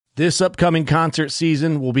This upcoming concert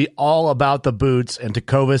season will be all about the boots, and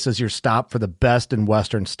Tecovas is your stop for the best in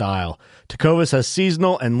Western style. Tecovas has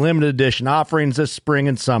seasonal and limited edition offerings this spring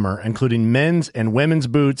and summer, including men's and women's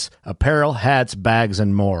boots, apparel, hats, bags,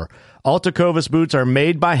 and more. All Tecovas boots are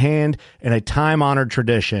made by hand in a time-honored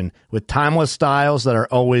tradition with timeless styles that are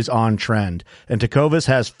always on trend. And Tecovas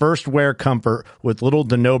has first wear comfort with little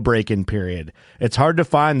to no break-in period. It's hard to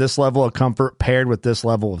find this level of comfort paired with this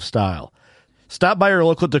level of style. Stop by your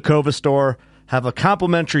local Tecovas store, have a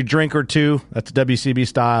complimentary drink or two, that's WCB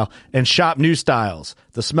style, and shop new styles.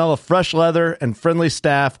 The smell of fresh leather and friendly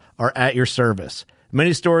staff are at your service.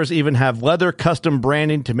 Many stores even have leather custom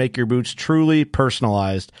branding to make your boots truly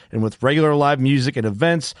personalized. And with regular live music and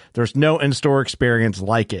events, there's no in-store experience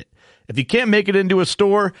like it. If you can't make it into a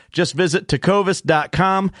store, just visit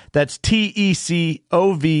tecovas.com. That's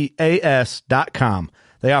TECOVAS.com.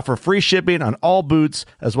 They offer free shipping on all boots,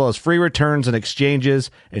 as well as free returns and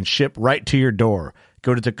exchanges, and ship right to your door.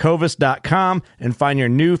 Go to tecovas.com and find your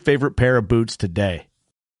new favorite pair of boots today.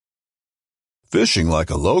 Fishing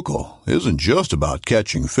like a local isn't just about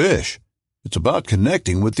catching fish. It's about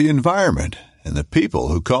connecting with the environment and the people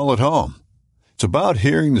who call it home. It's about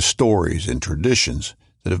hearing the stories and traditions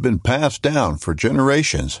that have been passed down for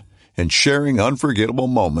generations and sharing unforgettable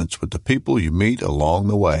moments with the people you meet along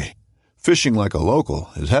the way. Fishing like a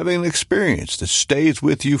local is having an experience that stays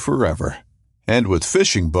with you forever. And with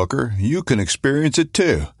Fishing Booker, you can experience it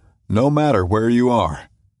too, no matter where you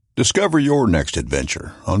are. Discover your next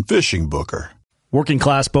adventure on Fishing Booker. Working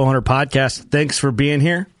Class Bowhunter Podcast, thanks for being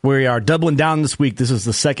here. We are doubling down this week. This is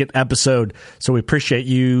the second episode, so we appreciate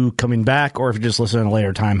you coming back, or if you're just listening at a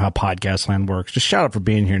later time, how podcast land works. Just shout out for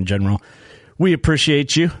being here in general. We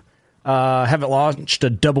appreciate you. Haven't launched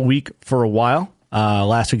a double week for a while.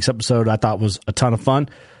 Last week's episode I thought was a ton of fun.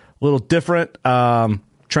 A little different.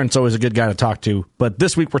 Trent's always a good guy to talk to. But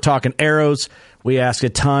this week we're talking arrows. We ask a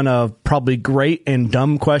ton of probably great and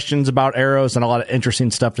dumb questions about arrows and a lot of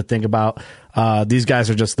interesting stuff to think about. These guys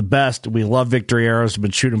are just the best. We love Victory Arrows. We've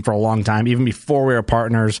been shooting for a long time. Even before we were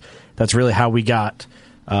partners, that's really how we got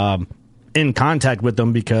in contact with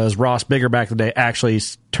them, because Ross Bigger back in the day actually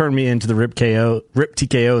turned me into the Rip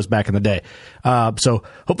TKOs back in the day. So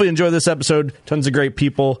hopefully you enjoy this episode. Tons of great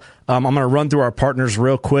people. I'm going to run through our partners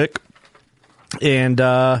real quick. And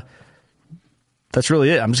that's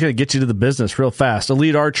really it. I'm just going to get you to the business real fast.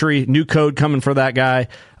 Elite Archery, new code coming for that guy.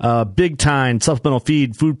 Big Time, supplemental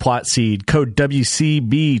feed, food plot seed, code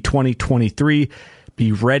WCB 2023.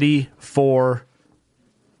 Be ready for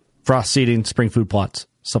frost seeding, spring food plots,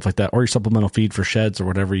 stuff like that, or your supplemental feed for sheds or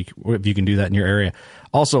whatever, if you can do that in your area.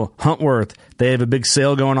 Also, Huntworth, they have a big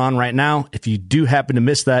sale going on right now. If you do happen to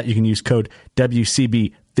miss that, you can use code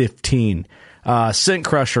WCB15. Scent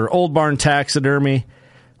Crusher, Old Barn Taxidermy,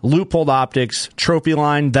 Loophole Optics, Trophy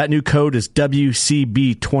Line. That new code is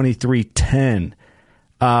WCB2310.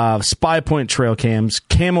 Spy Point Trail Cams,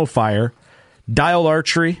 Camo Fire, Dial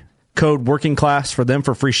Archery, code Working Class for them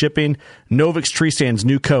for free shipping. Novix Tree Stands,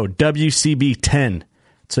 new code WCB10.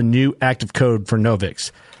 It's a new active code for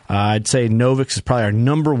Novix. I'd say Novix is probably our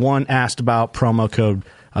number one asked about promo code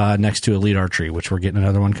next to Elite Archery, which we're getting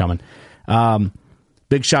another one coming.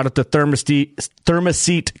 Big shout out to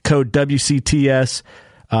Thermoset, code WCTS.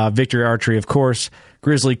 Victory Archery, of course.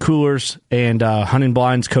 Grizzly Coolers and Hunting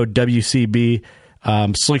Blinds, code WCB.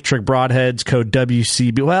 Slick Trick Broadheads, code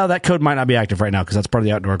WCB. Well, that code might not be active right now because that's part of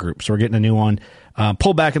the outdoor group, so we're getting a new one.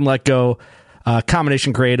 Pull Back and Let Go,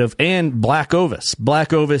 Combination Creative, and Black Ovis.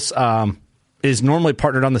 Black Ovis is normally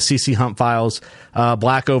partnered on the CC Hunt Files.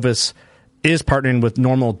 Black Ovis is partnering with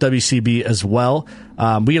normal WCB as well.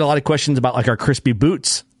 We get a lot of questions about like our crispy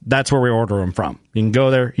boots. That's where we order them from. You can go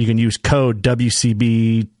there. You can use code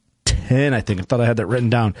WCB10, I think. I thought I had that written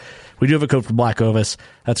down. We do have a code for Black Ovis.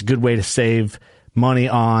 That's a good way to save money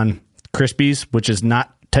on Crispies, which is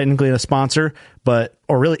not technically a sponsor, but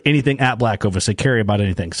or really anything at Black Ovis. They carry about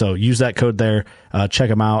anything. So use that code there. Check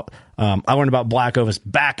them out. I learned about Black Ovis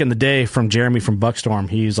back in the day from Jeremy from Buckstorm.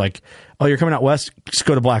 He's like, "Oh, you're coming out west? Just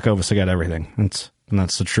go to Black Ovis. I got everything." And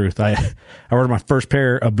that's the truth. I ordered my first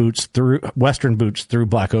pair of boots through Western boots through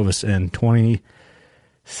Black Ovis in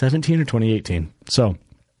 2017 or 2018. So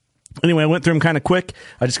anyway, I went through them kind of quick.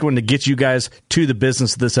 I just wanted to get you guys to the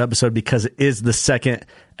business of this episode because it is the second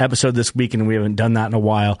episode this week, and we haven't done that in a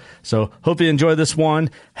while. So hope you enjoy this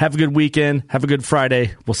one. Have a good weekend. Have a good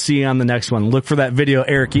Friday. We'll see you on the next one. Look for that video,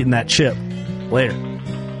 Eric eating that chip. Later.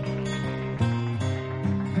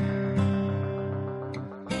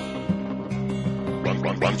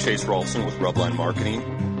 I'm Chase Rolfson with Rubline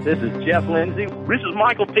Marketing. This is Jeff Lindsay. This is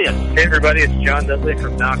Michael Pitt. Hey everybody, it's John Dudley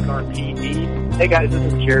from Knock on TV. Hey guys,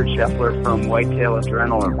 this is Jared Scheffler from Whitetail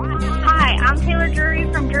Adrenaline. Hi, I'm Taylor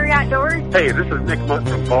Drury from Drury Outdoors. Hey, this is Nick Mutt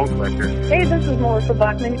from Bone Collector. Hey, this is Melissa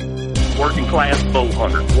Buckman. Working Class Bow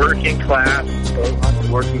Hunter. Working Class Bow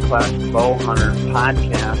Hunter. Working Class Bow Hunter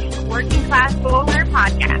Podcast. Working Class Bow Hunter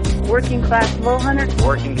Podcast. Working Class Bow Hunter.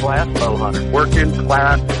 Working Class Bow Hunter. Working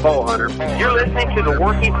Class Bow Hunter. You're listening to the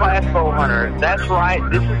Working Class Bow Hunter. That's right.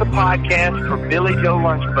 This is the podcast for Billy Joe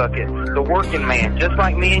Lunchbucket, the working man, just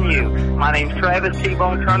like me and you. My name's Travis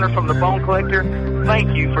T-Bone Turner from the Bone Collector.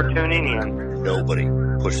 Thank you for tuning in. Nobody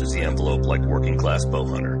pushes the envelope like Working Class Bow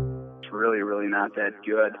Hunter. It's really, really not that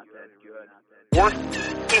good. Working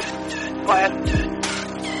Class.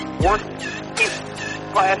 Working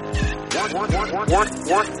Class.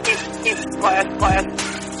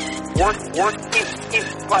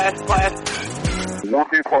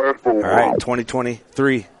 All right,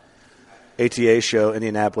 2023 ATA show,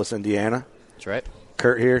 Indianapolis, Indiana. That's right.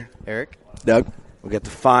 Kurt here. Eric. Doug. We got the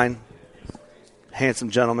fine, handsome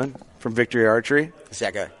gentleman from Victory Archery. It's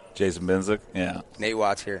that guy. Jason Benzik. Yeah. Nate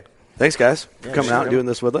Watts here. Thanks, guys, for Yeah, coming sure. out and doing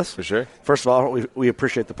this with us. For sure. First of all, we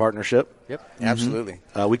appreciate the partnership. Yep. Absolutely.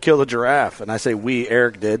 We killed a giraffe, and I say we,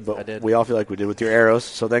 Eric did, but I did. we all feel like we did with your arrows,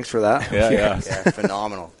 so thanks for that. Yeah, yeah. Yeah,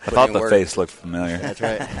 phenomenal. I thought the face looked familiar. That's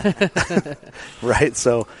right. Right,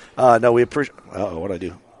 so, no, we appreciate – uh-oh, what'd I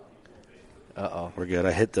do? Uh-oh. We're good.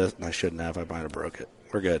 I hit this, and I shouldn't have. I might have broke it.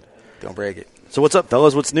 We're good. Don't break it. So what's up,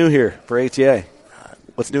 fellas? What's new here for ATA?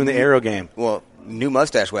 What's new in the arrow game? Well, new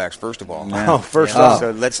mustache wax, first of all. Oh, first Yeah, off.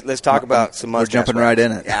 So let's talk about some mustache jumping wax. right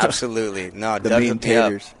in it. Absolutely. No, The Doug mean hooked me up.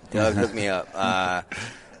 taters. Doug hooked me up.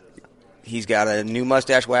 He's got a new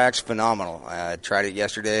mustache wax, phenomenal. I tried it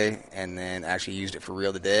yesterday and then actually used it for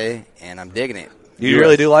real today, and I'm digging it. You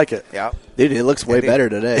really do like it. Yeah. Dude, it looks way Dude. better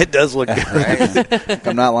today. It does look good. Right?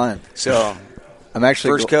 I'm not lying. So I'm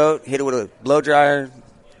actually first coat, hit it with a blow dryer,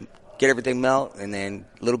 get everything melt, and then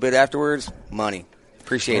a little bit afterwards, money.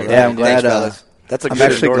 Appreciate it. Yeah, I'm glad. Thanks, fellas. That's a I'm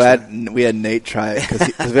good actually endorsement. glad we had Nate try it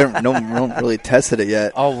because no one really tested it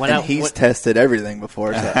yet. Oh, when and I- he's when- tested everything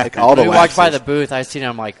before. So, like all the When we walked by the waxes. booth, I seen him.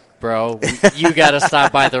 I'm like, bro, you got to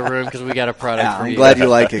stop by the room because we got a product Yeah, for I'm you. glad you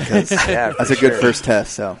like it because Yeah, that's for a good sure. first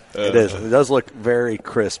test. So It is. It does look very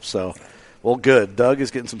crisp. So, well, good. Doug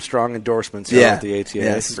is getting some strong endorsements here Yeah. at the ATA.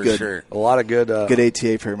 Yeah, this is For good. sure. A lot of good. good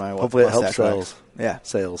ATA for my Hopefully, it helps mustache wax. sales. Yeah,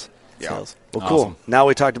 Sales. Yeah. sales. Well, cool. Awesome. Now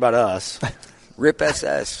we talked about us. Rip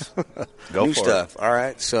SS. Go New for it. stuff. All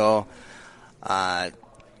right. So a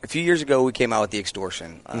few years ago, we came out with the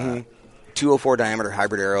Extortion. 204 diameter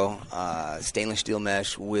hybrid arrow, stainless steel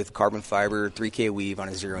mesh with carbon fiber, 3K weave on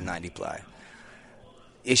a 090 ply.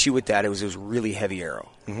 Issue with that, it was a really heavy arrow.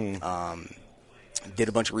 Did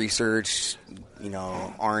a bunch of research,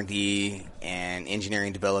 R&D, and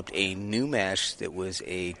engineering developed a new mesh that was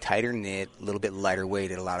a tighter knit, a little bit lighter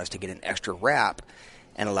weight. It allowed us to get an extra wrap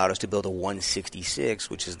and allowed us to build a 166,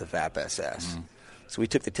 which is the VAP SS. So we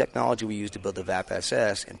took the technology we used to build the VAP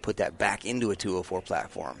SS and put that back into a 204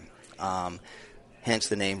 platform. Hence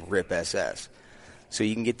the name RIP SS. So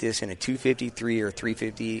you can get this in a 253 or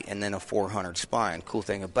 350 and then a 400 spine. Cool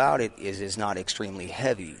thing about it is it's not extremely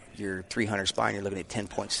heavy. Your 300 spine, you're looking at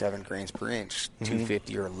 10.7 grains per inch.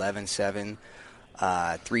 250 or 11.7.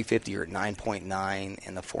 350 or 9.9.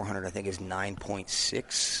 And the 400, I think, is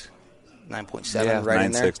 9.6. 9.7 right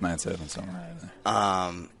in there. 9.6, 9.7, somewhere right in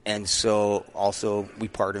there. And so also we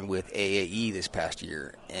partnered with AAE this past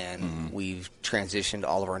year, and we've transitioned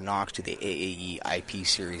all of our knocks to the AAE IP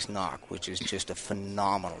series knock, which is just a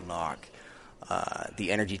phenomenal knock.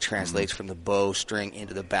 The energy translates from the bow string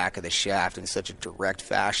into the back of the shaft in such a direct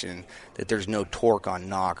fashion that there's no torque on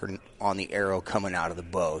knock or on the arrow coming out of the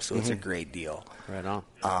bow, so it's a great deal. Right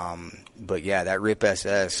on. But yeah, that RIP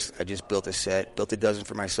SS, I just built a set, built a dozen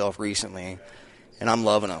for myself recently, and I'm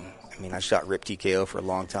loving them. I mean, I shot RIP TKO for a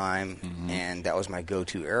long time, and that was my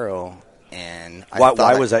go-to arrow. And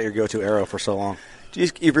Why was that your go-to arrow for so long?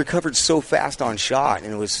 it recovered so fast on shot,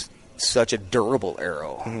 and it was such a durable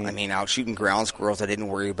arrow. I mean, out shooting ground squirrels, I didn't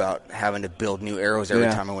worry about having to build new arrows every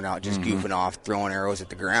time I went out, just goofing off, throwing arrows at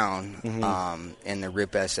the ground. And the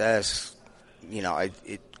RIP SS,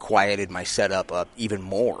 it quieted my setup up even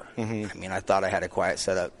more. I mean, I thought I had a quiet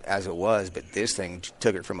setup as it was, but this thing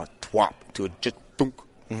took it from a twop to a just thunk.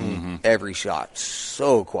 Every shot,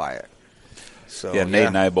 so quiet. So Yeah, Nate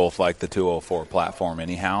and I both like the 204 platform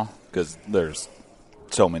anyhow because there's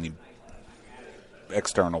so many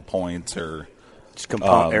external points or Just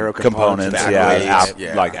arrow components, back yeah,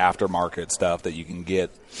 blades. like aftermarket stuff that you can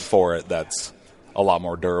get for it that's a lot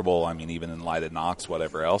more durable. I mean, even in lighted nocks,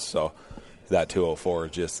 whatever else. So that 204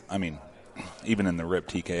 is just, I mean, even in the RIP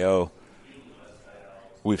TKO,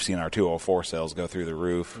 we've seen our 204 sales go through the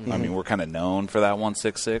roof. I mean, we're kind of known for that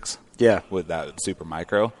 166. Yeah. With that super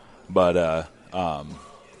micro, but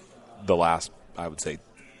the last, I would say,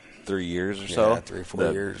 3 years or so,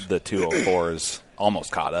 3-4 years, the 204 is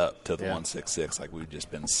almost caught up to the 166. Like we've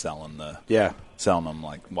just been selling them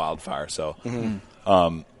like wildfire. So,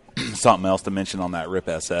 something else to mention on that RIP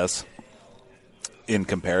SS, in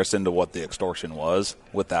comparison to what the Extortion was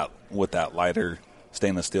with that lighter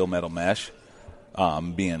stainless steel metal mesh,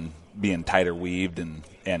 being tighter weaved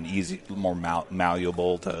and easy, more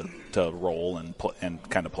malleable to roll and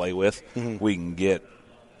kind of play with, we can get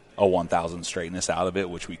a 1,000 straightness out of it,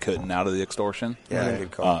 which we couldn't out of the Extortion. Yeah,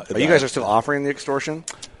 good call. You guys are still offering the Extortion?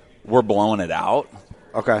 We're blowing it out.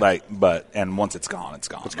 Okay. And once it's gone, it's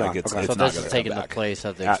gone. It's gone. It's Okay. So not this is taking the place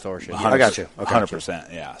of the Extortion. I got you. Okay.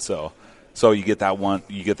 100%. Yeah. So you get that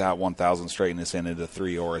 1,000 straightness in it, a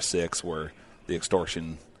 3 or a 6, where the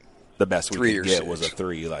Extortion, the best we 3 could or get 6. was a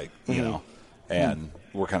 3, you know, and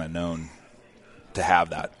we're kind of known to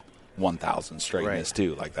have that 1,000 straightness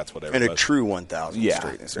too. Like that's what everybody. And a true 1,000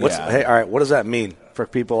 straightness. Hey, all right. What does that mean for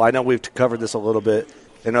people? I know we've covered this a little bit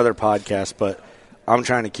in other podcasts, but I'm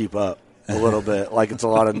trying to keep up a little bit. Like it's a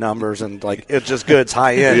lot of numbers and like it's just good. It's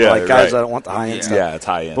high end. Yeah, like guys, right. I don't want the high end stuff. Yeah, it's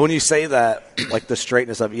high end. But when you say that, like the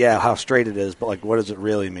straightness of how straight it is, but like what does it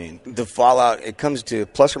really mean? The fallout, it comes to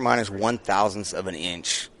plus or minus 1,000th of an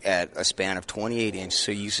inch at a span of 28 inch.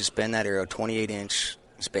 So you suspend that arrow 28 inch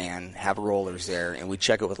span, have rollers there, and we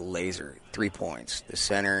check it with a laser, 3 points, the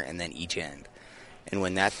center and then each end. And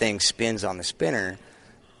when that thing spins on the spinner,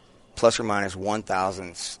 plus or minus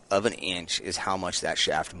 1,000th of an inch is how much that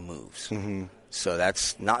shaft moves. Mm-hmm. So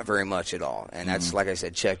that's not very much at all. And that's, like I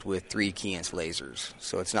said, checked with 3 Keyence lasers.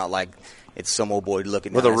 So it's not like it's some old boy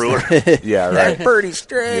looking with down a ruler. Yeah, right. That's pretty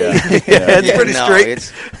straight. It's pretty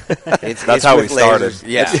straight. It's how with we started. lasers.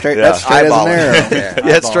 Yeah, That's straight as an arrow.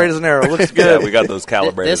 It's straight as an arrow. Looks good. Yeah, we got those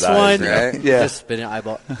calibrated This eyes, one, right? just spinning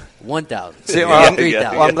eyeball, 1,000. See,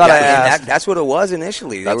 3,000. I'm glad I asked. That's what it was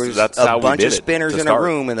initially. There was that's how a we bunch did of it spinners to in start. a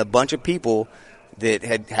room and a bunch of people that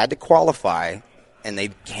had to qualify, and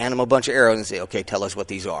they'd hand them a bunch of arrows and say, okay, tell us what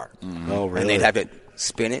these are. Oh, really? And they'd have to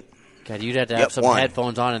spin it. God, you'd have to have some 1,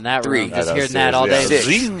 headphones on in that 3. room. Just Yeah, hearing that all day. 6.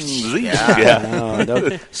 Zing, zing. Yeah.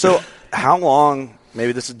 No. So how long,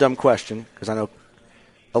 maybe this is a dumb question, because I know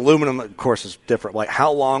aluminum, of course, is different. Like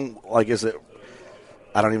how long, like is it,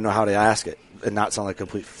 I don't even know how to ask it and not sound like a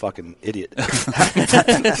complete fucking idiot.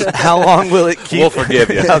 How long will it keep? We'll forgive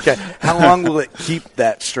you. Okay. How long will it keep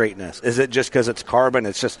that straightness? Is it just because it's carbon?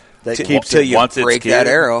 It's just that keeps till it. you Once it's break cured, that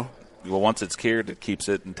arrow. Well, once it's cured, it keeps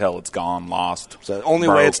it until it's gone, lost. So the only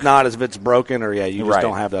way broke. it's not is if it's broken or, you just Right.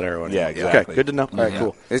 don't have that arrow anymore. Yeah, exactly. Okay, good to know. All right,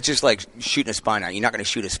 cool. It's just like shooting a spine out. You're not going to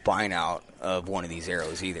shoot a spine out of one of these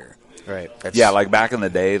arrows either. Right. That's, Yeah, like back in the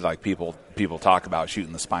day, like people talk about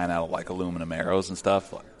shooting the spine out of like aluminum arrows and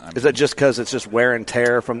stuff. I mean, Is that just because it's just wear and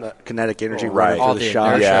tear from the kinetic energy Right. running All through the the shot?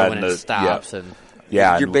 inertia Yeah, when and it the- stops. And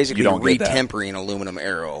yeah, you're and basically you don't get that. retempering an aluminum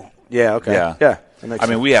arrow. Yeah, okay. Yeah. That makes I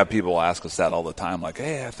mean, sense. we have people ask us that all the time. Like,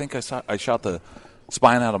 hey, I think I shot the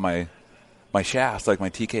spine out of my shafts, like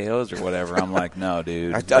my TKOs or whatever. I'm like, no,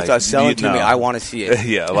 dude. Sell it to me. I want to see it.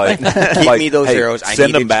 Yeah, like Keep me those hey, arrows. I send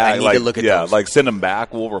need them to- back. I need like, to look at yeah, those. like send them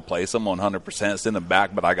back. We'll replace them 100%. Send them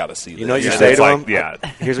back, but I got to see. You know what you this. say It's to like, him? Yeah,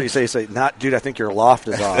 Here's what you say. You say, not, dude, I think your loft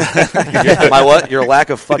is off. My what? Your lack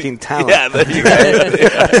of fucking talent. yeah, there you go.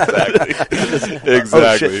 Yeah,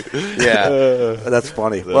 exactly. Yeah. That's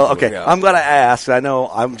funny. Well, okay. Yeah. I'm glad I asked. I know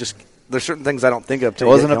there's certain things I don't think of. It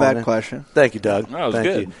wasn't a bad question. Thank you, Doug. That was Thank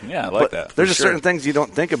good. you. Yeah, I like But that. There's for just sure. certain things you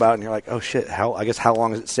don't think about, and you're like, oh, shit, how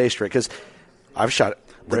long does it stay straight? Because I've shot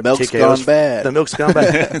rib milk's TKOs. gone bad. The milk's gone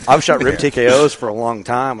bad. I've shot rib TKOs for a long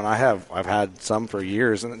time, and I've had some for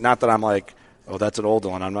years. And not that I'm like, oh, that's an old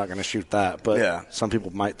one, I'm not going to shoot that. But Yeah. some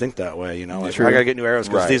people might think that way, you know. Like, True. I got to get new arrows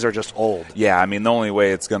because Right. these are just old. Yeah, I mean, the only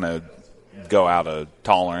way it's going to go out of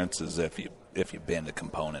tolerance is if you bend a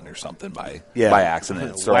component or something by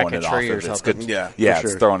accident. It's throwing Whack a it off. tree or If it's something. Yeah, yeah, for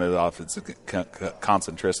it's sure. throwing it off. It's a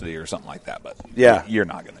concentricity or something like that. But Yeah. you're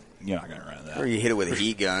not gonna run Or that. you hit it with a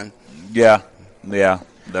heat gun. Yeah,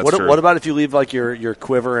 that's true. What about if you leave like your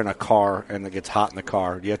quiver in a car and it gets hot in the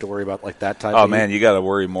car? Do you have to worry about like that type? Oh of man, heat? you got to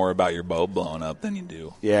worry more about your bow blowing up than you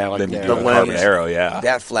do. Yeah, like than you the do a carbon lens. arrow. Yeah,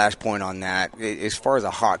 That flash point on that, as far as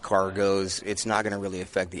a hot car goes, it's not going to really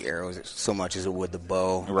affect the arrows so much as it would the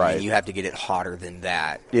bow. I Right. mean, you have to get it hotter than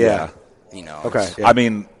that. Yeah. You know. Okay. it's- Yeah. I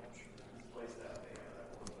mean,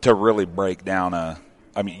 to really break down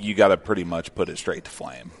you got to pretty much put it straight to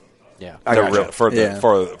flame. Yeah.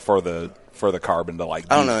 For the carbon to like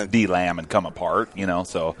I don't know. delam and come apart,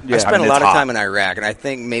 So I spent a lot of time in Iraq, and I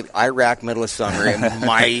think maybe Iraq middle of summer it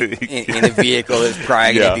might in a vehicle is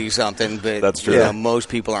probably going to do something, but that's true. Most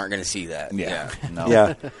people aren't going to see that.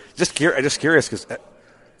 Yeah. Just curious because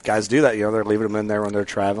guys do that. They're leaving them in there when they're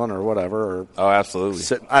traveling or whatever. Or absolutely.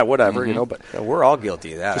 Sitting, whatever. Mm-hmm. But we're all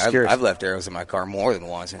guilty of that. Just curious. I've left arrows in my car more than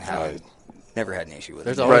once, and never had an issue with it.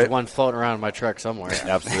 There's always one floating around in my truck somewhere.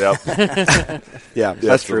 Absolutely. Yeah, that's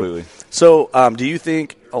absolutely. True. So, do you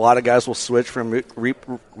think a lot of guys will switch from RIP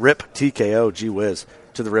TKO, gee whiz,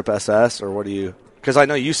 to the RIP SS, or what do you? Because I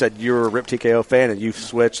know you said you were a RIP TKO fan and you've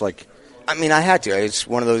switched like. I mean, I had to. It's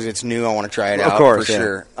one of those. It's new. I want to try it out. Of course, for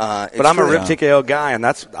sure. But I'm a RIP TKO guy, and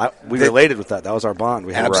we related with that. That was our bond.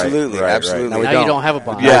 We had absolutely. Now you don't have a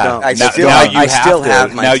bond. Yeah, I still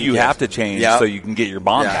have my now TKO. You have to change so you can get your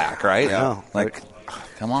bond back, right? Yeah.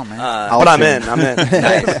 Come on, man. But I'm in.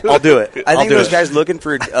 Nice. I'll do it. I think those guys looking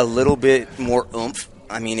for a little bit more oomph.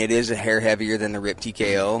 I mean, it is a hair heavier than the RIP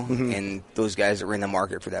TKO, and those guys that were in the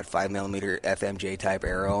market for that 5mm FMJ type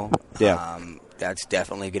arrow, that's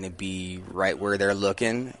definitely going to be right where they're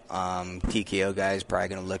looking. TKO guys probably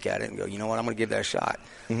going to look at it and go, you know what, I'm going to give that a shot.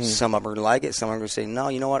 Some of them are going to like it. Some are going to say, no,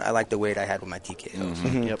 you know what, I like the weight I had with my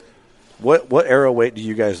TKOs. Yep. What arrow weight do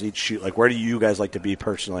you guys each shoot? Like, where do you guys like to be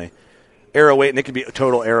personally? Arrow weight, and it could be a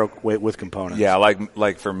total arrow weight with components. Yeah,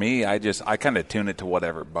 like for me, I kind of tune it to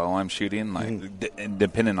whatever bow I'm shooting,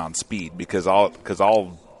 depending on speed, because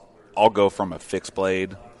I'll go from a fixed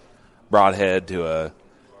blade broadhead to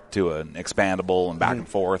an expandable and back and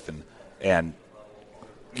forth, and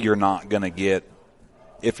you're not gonna get,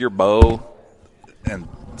 if your bow, and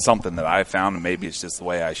something that I found, and maybe it's just the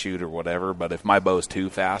way I shoot or whatever, but if my bow's too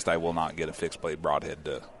fast, I will not get a fixed blade broadhead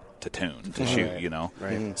to tune to shoot.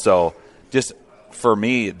 Right. So. Just for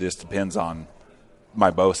me, it just depends on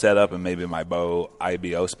my bow setup and maybe my bow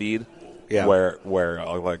IBO speed. Yeah. Where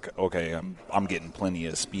like, okay, I'm getting plenty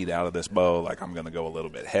of speed out of this bow. Like, I'm going to go a little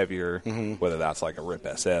bit heavier, whether that's like a RIP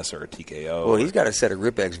SS or a TKO. Well, he's got a set of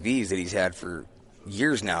RIP XVs that he's had for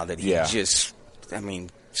years now that he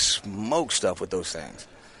smokes stuff with those things.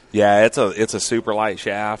 Yeah, it's a super light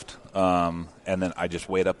shaft, and then I just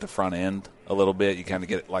weight up the front end a little bit. You kind of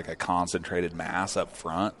get like a concentrated mass up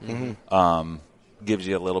front. Gives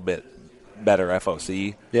you a little bit better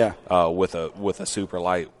FOC. Yeah. With a super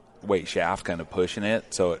light weight shaft kind of pushing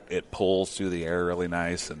it, so it pulls through the air really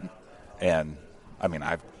nice. And I mean,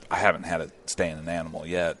 I haven't had it stay in an animal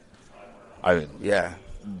yet. I've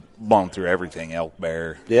blown through everything, elk,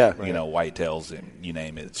 bear, whitetails, and you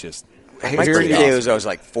name it. It's just. My TKOs, I was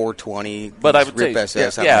like 420, but I would RIP say,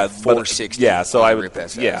 SS, like 460. Yeah, so I would, RIP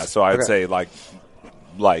SS. yeah, so I would say like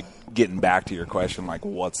getting back to your question, like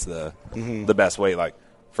what's the best way? Like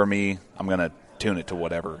for me, I'm gonna tune it to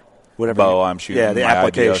whatever bow I'm shooting, the my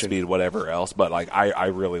application IBO speed, whatever else. But like I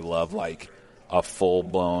really love like a full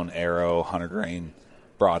blown arrow, 100 grain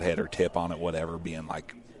broadhead or tip on it, whatever, being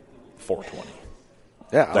like 420.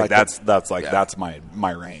 Yeah, like that's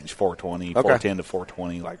my range, 420, 410 to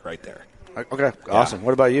 420, like right there. Okay, awesome.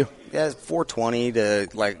 What about you? Yeah, 420 to,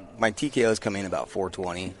 like, my TKOs come in about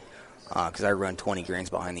 420 because I run 20 grains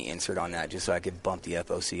behind the insert on that just so I could bump the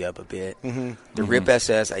FOC up a bit. The RIP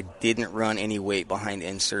SS, I didn't run any weight behind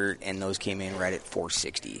insert, and those came in right at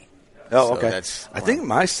 460. Oh, so okay. I think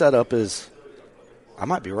my setup is, I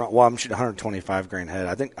might be wrong. Well, I'm shooting 125 grain head.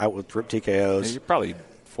 I think with RIP TKOs. Yeah, you're probably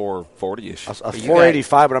 440-ish. A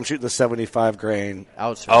 485, but I'm shooting the 75 grain.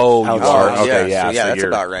 Outside. Oh, you are? Okay, so that's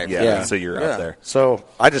about right. Yeah, so you're up there. So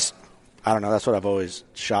I don't know. That's what I've always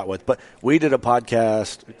shot with. But we did a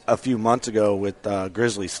podcast a few months ago with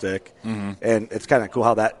Grizzly Stick, and it's kind of cool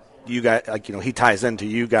how that you guys, like, he ties into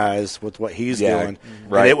you guys with what he's doing.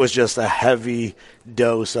 Right. And it was just a heavy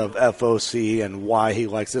dose of FOC and why he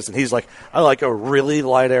likes this. And he's like, I like a really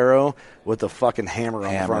light arrow with a fucking hammer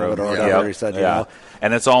on the front of it or whatever he said. Yeah.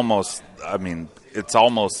 And it's almost, it's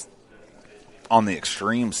almost on the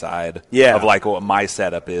extreme side of like what my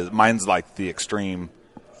setup is. Mine's like the extreme.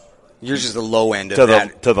 Yours is the low end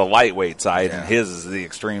to the lightweight side, and his is the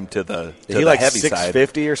extreme to the heavy side.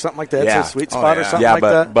 650 or something like that. That's his sweet spot or something like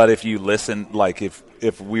that. But if you listen, like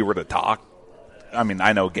if we were to talk, I mean,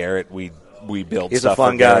 I know Garrett. We build stuff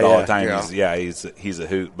for Garrett all the time. He's a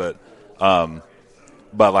hoot. But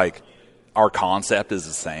like our concept is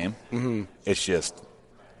the same. It's just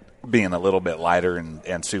being a little bit lighter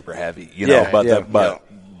and super heavy, know.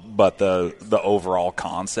 But the overall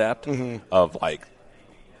concept of like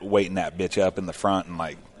weighting that bitch up in the front and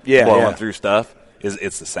like blowing through stuff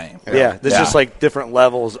it's the same. Yeah, there's just like different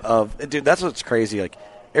levels of, dude. That's what's crazy. Like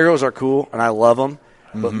arrows are cool and I love them,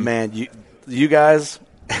 but man, you guys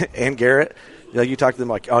and Garrett, like you talk to them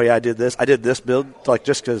like, oh yeah, I did this build, like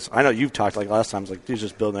just because I know you've talked like last time, like dude's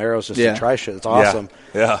just building arrows just to try shit. It's awesome.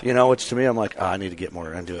 Yeah. You know, which to me I'm like, oh, I need to get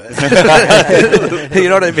more into it. You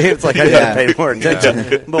know what I mean? It's like I got to pay more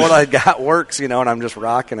attention. But what I got works, you know, and I'm just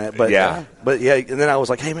rocking it. But yeah, and then I was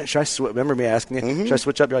like, hey man, should I switch? Remember me asking you, should I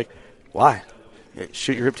switch up? You're like, why?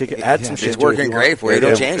 Shoot your rip ticket, add some shit. It's working great for you.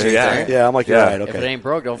 Don't change it. Yeah, I'm like, you're right. Okay. If it ain't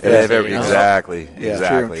broke, don't fix it. Exactly.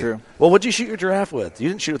 True. Well, what'd you shoot your giraffe with? You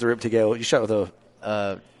didn't shoot with the rip ticket. You shot with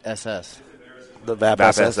SS. the VAP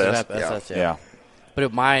SS. VAP SS, yeah.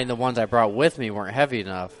 But the ones I brought with me weren't heavy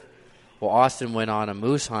enough. Well, Austin went on a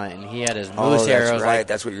moose hunt, and he had his moose arrows. That's right.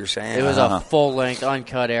 That's what you're saying. It was a full-length,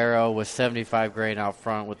 uncut arrow with 75 grain out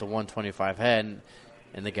front with the 125 head.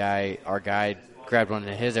 And our guy, grabbed one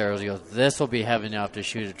of his arrows. He goes, this will be heavy enough to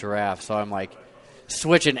shoot a giraffe. So I'm like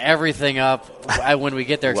switching everything up when we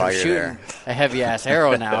get there because I'm shooting a heavy-ass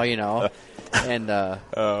arrow now, you know. And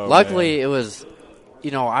luckily it was,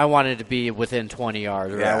 you know, I wanted to be within 20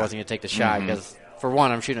 yards or I wasn't going to take the shot because, for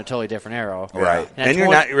one, I'm shooting a totally different arrow. Right. And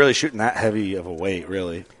you're not really shooting that heavy of a weight,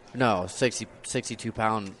 really. No,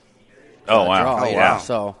 62-pound Oh, wow. draw. Oh, wow.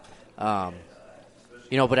 So,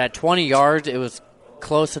 you know, but at 20 yards, it was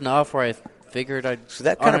close enough where I figured I'd. So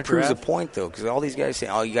that kind of proves the point, though, because all these guys say,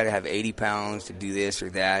 oh, you got to have 80 pounds to do this or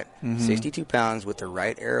that. 62 pounds with the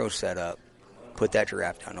right arrow setup, put that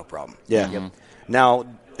giraffe down, no problem. Yeah. Yep. Now,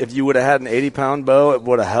 if you would have had an 80-pound bow, it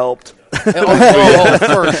would have helped. For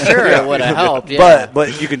sure, it would have helped. Yeah.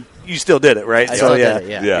 But you still did it, right? I still did it,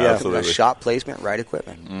 yeah. Absolutely. Shot placement, right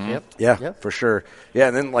equipment. Yep, for sure. Yeah,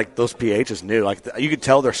 and then like those PHs new, like you could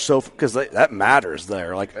tell they're so because that matters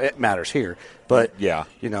there. Like it matters here, but you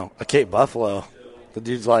know, a Cape Buffalo. The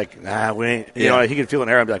dude's like, nah, we ain't. You know, he could feel an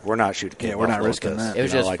arrow and be like, we're not shooting Cape Buffalo. We're not risking that. It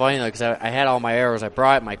was just funny, though, because I had all my arrows. I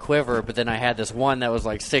brought my quiver, but then I had this one that was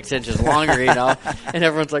like 6 inches longer, you know? And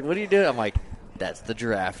everyone's like, what are you doing? I'm like, that's the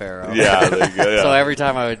giraffe arrow. Yeah, there you go. Yeah. So every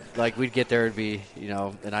time we'd get there, it'd be, you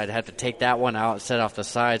know, and I'd have to take that one out and set off the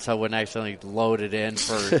side so I wouldn't accidentally load it in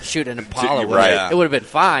for shooting an Impala. Right. It would have been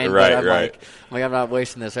fine, right, but I'm like, I'm not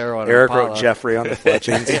wasting this arrow on Eric an Impala. wrote Jeffrey on the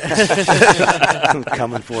fletchings. I'm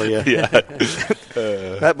coming for you. Yeah.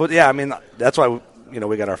 But yeah, I mean, that's why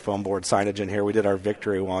we got our foam board signage in here. We did our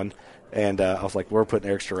victory one. And I was like, we're putting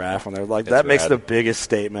Eric's giraffe on there. Like that makes the biggest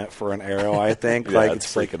statement for an arrow, I think. Like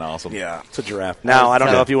it's freaking awesome. Yeah, it's a giraffe. Now I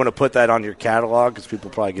don't know if you want to put that on your catalog because people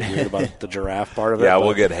probably get weird about the giraffe part of it. Yeah,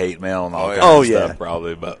 we'll get hate mail and all kinds of stuff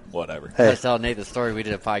probably, but whatever. Hey. I was telling Nate the story. We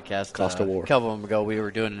did a podcast a couple of them ago. We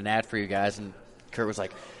were doing an ad for you guys, and Kurt was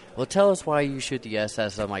like, "Well, tell us why you shoot the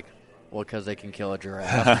SS." I'm like, well, because they can kill a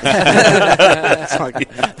giraffe.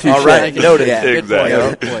 All right, noted. Yeah, exactly.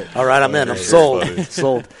 Good point. All right, I'm in. I'm sold.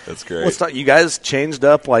 Sold. That's great. Let's talk. You guys changed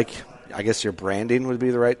up, like, I guess your branding would be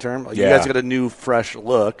the right term. You guys got a new, fresh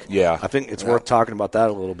look. Yeah. I think it's worth talking about that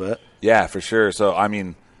a little bit. Yeah, for sure. So, I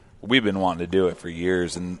mean, we've been wanting to do it for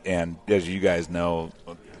years, and as you guys know,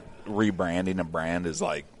 rebranding a brand is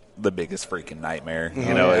like the biggest freaking nightmare,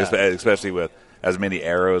 you know, especially with as many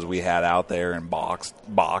arrows we had out there and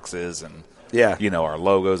boxes and you know, our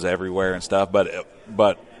logos everywhere and stuff.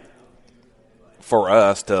 But for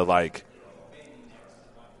us to like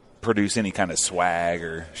produce any kind of swag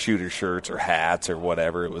or shooter shirts or hats or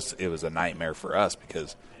whatever, it was a nightmare for us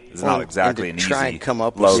because it's not exactly an easy try and come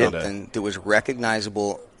up with something that was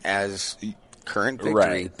recognizable as current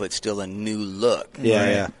Victory, but still a new look.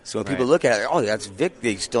 Yeah. So when people look at it, oh, that's Vic.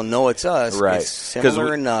 They still know it's us. Right. It's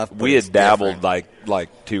similar enough. But we had dabbled different.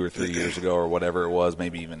 like 2 or 3 years ago or whatever it was,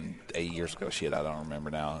 maybe even 8 years ago. Shit, I don't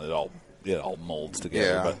remember now. It all molds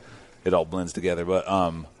together, but it all blends together. But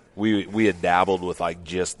we had dabbled with like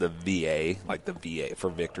just the VA, like the VA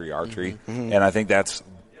for Victory Archery, and I think that's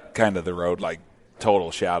kind of the road. Like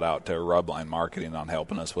total shout out to Rubline Marketing on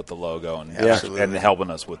helping us with the logo and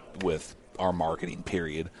helping us with our marketing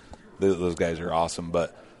period. Those guys are awesome,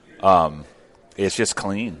 but it's just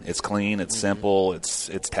clean. It's clean. It's simple. It's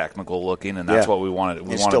technical looking, and that's what we wanted.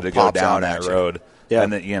 We wanted to go down that road,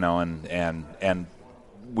 and then, you know, and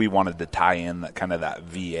we wanted to tie in that kind of that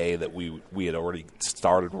VA that we had already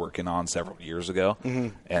started working on several years ago,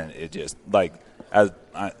 and it just like. I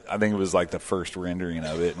think it was like the first rendering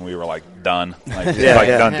of it, and we were like done, like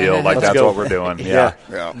done deal, like that's what we're doing. Knock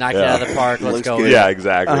it out of the park. Let's go. Yeah,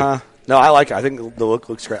 exactly. No, I like it. I think the look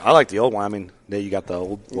looks great. I like the old one. I mean, you got the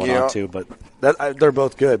old one on too, but they're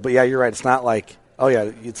both good. But yeah, you're right. It's not like Oh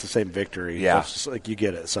yeah, it's the same victory. Yeah. It's just like you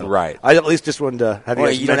get it. So Right. I at least just wanted to have you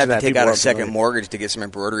guys you don't have mention to that. take out People a second aren't mortgage to get some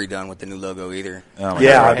embroidery done with the new logo either. Oh, my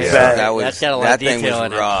Yeah, God. I bet. That's got a lot of That thing detail was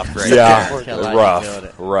in it. rough. Right Yeah, there. Got a lot of detail in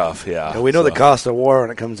it. rough. Yeah. And we know the cost of war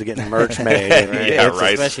when it comes to getting merch made. Right? Yeah, It's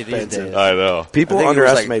right. Especially these expensive. days. I know. People I think it was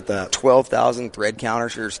underestimate like that. 12,000 thread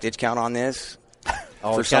counters or stitch count on this.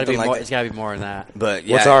 Oh, for it's got to be something like more. that. It's got to be more than that. But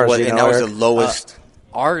What's ours, you and know, that was Eric? the lowest.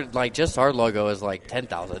 Our just our logo is like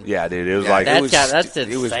 10,000. Yeah, dude. It was Yeah, like that- That's it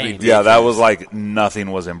was insane. ridiculous. yeah, that was like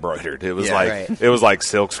nothing was embroidered. It was Yeah. like Right. it was like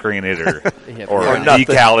silk screen it or Yeah, or right.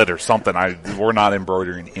 decal it or something. We're not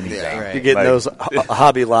embroidering anything. Yeah, right. You're getting Like- those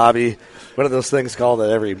Hobby Lobby. What are those things called that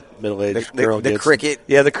every middle-aged girl the gets? cricket.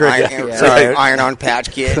 Yeah, the cricket. Iron, Sorry. iron-on patch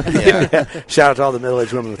kit. Yeah. Shout out to all the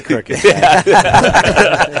middle-aged women with crickets.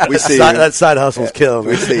 We see That side hustle's killing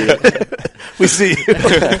me. We see you. We see you.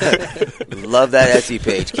 Love that Etsy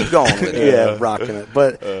page. Keep going with it. Yeah, rocking it.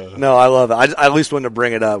 But no, I love it. I at least wanted to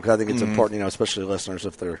bring it up because I think it's important, especially listeners,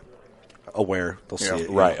 if they're aware, they'll see it.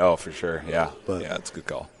 Right. Oh, for sure. Yeah. But- yeah, it's a good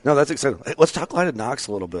call. No, that's exciting. Hey, let's talk Lighted Knox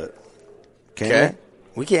a little bit. Can Okay.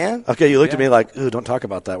 We can. we? Okay, you looked at me like, ooh, don't talk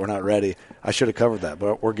about that. We're not ready. I should have covered that.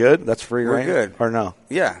 But we're good? That's free, We're right? good. Or no?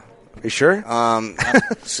 Yeah. Are you sure?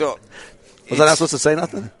 So Was I not supposed to say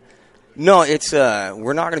nothing? No, it's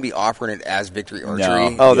we're not going to be offering it as Victory Archery.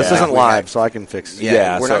 No. Oh, this Yeah. isn't We live, have- so I can fix it. Yeah,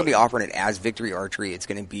 Yeah, we're so- not going to be offering it as Victory Archery. It's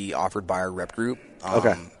going to be offered by our rep group.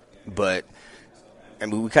 Okay. But I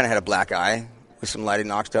mean, we kind of had a black eye with some Lighted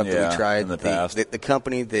Knox stuff that Yeah, we tried. in the past. The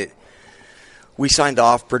company that we signed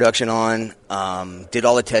off production on, did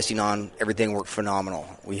all the testing on, everything worked phenomenal.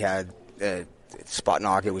 We had spot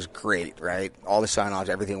knock, it was great, right? All the sign-offs,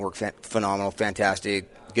 everything worked phenomenal, fantastic,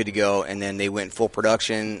 good to go. And then they went full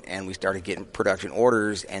production, and we started getting production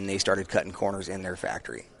orders, and they started cutting corners in their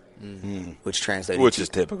factory. Which translated Which to is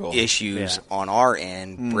typical. issues Yeah. on our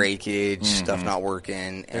end, breakage, stuff not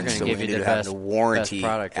working, and gonna so give we you ended the up having to best warranty.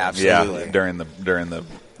 product. Absolutely. Yeah, during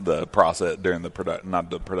the process, during the not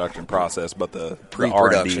the production process, but the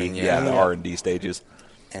Pre-production, R&D, yeah. the R&D stages.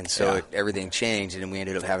 And so Yeah. everything changed, and then we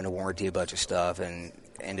ended up having to warranty a bunch of stuff, and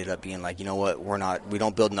ended up being like, you know what, we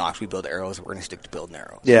don't build Knox, we build arrows. We're going to stick to building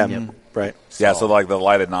arrows. Yeah, right. Yeah, so like the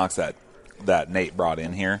Lighted Knox that Nate brought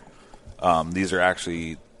in here, these are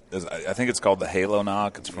actually, I think it's called the Halo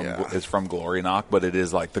Knock. It's from Glory Knock, but it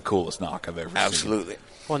is like the coolest knock I've ever seen. Absolutely.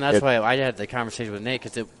 Well, and that's why I had the conversation with Nate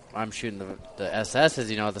because I'm shooting the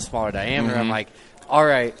SSs, the smaller diameter. I'm like, all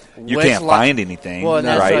right, You which can't lo- find anything, Well, and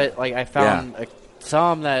that's right? why, I found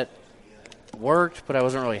some that worked, but I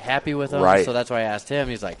wasn't really happy with them. Right. So that's why I asked him.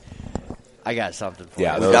 He's like, I got something for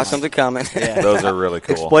Yeah, you. We those- got something coming. Those are really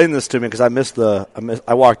cool. Explain this to me because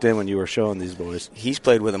I walked in when you were showing these boys. He's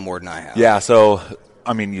played with them more than I have. Yeah, so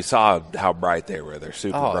I mean, you saw how bright they were. They're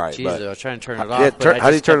super Oh, bright. Jesus, but I was trying to turn it off. Yeah, but how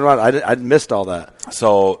do you turn it on? I missed all that.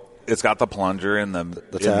 So it's got the plunger in the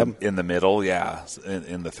tab? in the middle, yeah,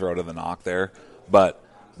 in the throat of the knock there. But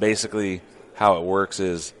basically, how it works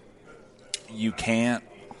is you can't,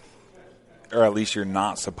 or at least you're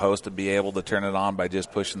not supposed to be able to turn it on by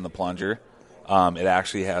just pushing the plunger. It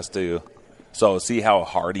actually has to. So see how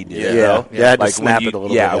hard he did it, Yeah. though? Yeah, I had to Like snap when it a little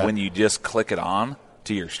bit, Yeah, yeah. when you just click it on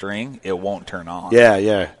to your string, it won't turn on. Yeah,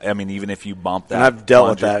 yeah. I mean, even if you bump that, And I've dealt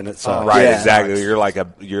with plunger- that, and it sucks. right. Yeah. Exactly. You're like a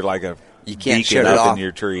You can't beacon shut it up off in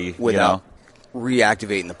your tree without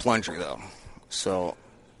reactivating the plunger, though. So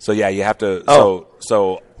So yeah, you have to. Oh.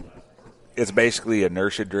 So it's basically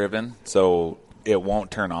inertia driven. So it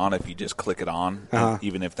won't turn on if you just click it on.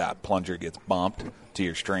 Even if that plunger gets bumped to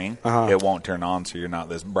your string, it won't turn on. So you're not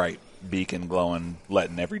this bright beacon glowing,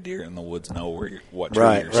 letting every deer in the woods know what tree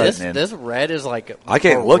Right, you're right. sitting in. This red is like I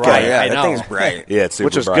can't look bright. at it. yeah, I that know. thing's bright. Yeah, it's super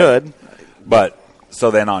Which is bright. good. But so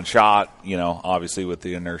then on shot, obviously with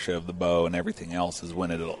the inertia of the bow and everything else is when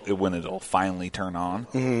it'll finally turn on,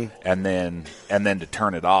 and then to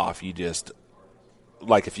turn it off, you just,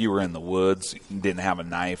 like if you were in the woods, didn't have a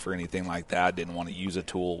knife or anything like that, didn't want to use a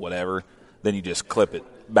tool, whatever, then you just clip it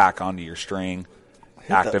back onto your string,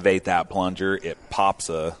 activate that plunger, it pops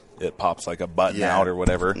like a button Yeah. out or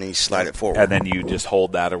whatever, And then you slide it forward. and then you just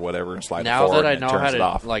hold that or whatever and slide it Now forward, that I and it know how turns it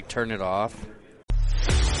off. to turn it off.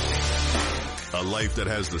 A life that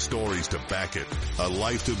has the stories to back it. A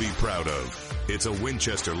life to be proud of. It's a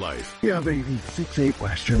Winchester life. Yeah, baby. 6'8"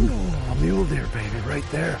 Western. Oh, mule deer, baby, right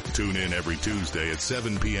there. Tune in every Tuesday at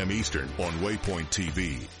 7 p.m. Eastern on Waypoint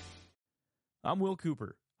TV. I'm Will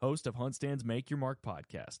Cooper, host of HuntStand's Make Your Mark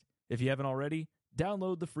podcast. If you haven't already,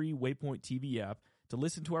 download the free Waypoint TV app to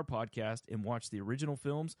listen to our podcast and watch the original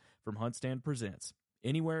films from HuntStand Presents,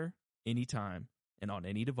 anywhere, anytime, and on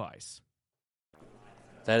any device.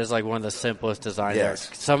 That is like one of the simplest designs. Yes.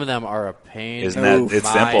 Some of them are a pain. Isn't that it's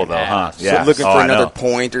simple though, huh? Yeah. So looking for another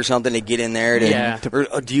point or something to get in there.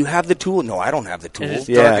 Do you have the tool? No, I don't have the tool. It's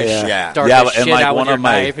dark as shit out with your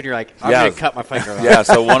knife, and you're like, I'm gonna cut my finger off. Yeah.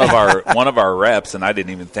 So one of our reps, and I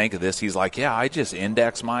didn't even think of this. He's like, yeah, I just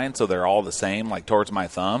index mine so they're all the same, like towards my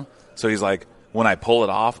thumb. So he's like, when I pull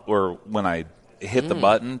it off or when I hit the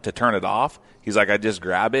button to turn it off, he's like, I just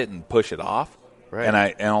grab it and push it off. Right. And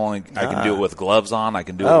I can do it with gloves on. I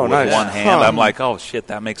can do it with one hand. I'm like, oh shit,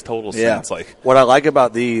 that makes total sense. Like, what I like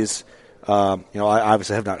about these, I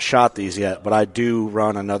obviously have not shot these yet, but I do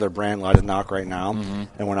run another brand lighted knock right now. Mm-hmm.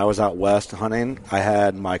 And when I was out west hunting, I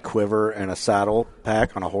had my quiver and a saddle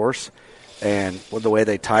pack on a horse. And with the way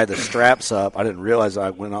they tie the straps up, I didn't realize I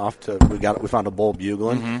went off to we found a bull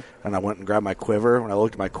bugling, and I went and grabbed my quiver. When I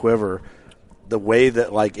looked at my quiver, the way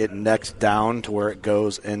that like it necks down to where it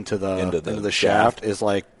goes into the shaft is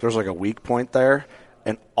like there's like a weak point there,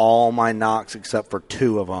 and all my knocks except for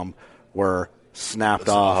 2 of them were snapped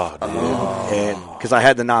off. And because I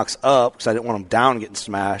had the knocks up because I didn't want them down getting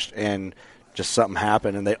smashed, and just something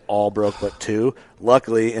happened and they all broke but 2.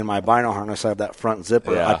 Luckily, in my bino harness, I have that front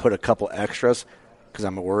zipper. I put a couple extras because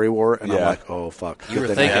I'm a worrywart, and I'm like, oh fuck, you were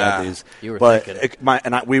thinking these. You were but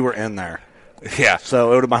thinking. We were in there. Yeah.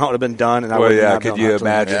 So my hunt would have been done. And could you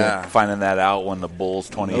imagine finding that out when the bull's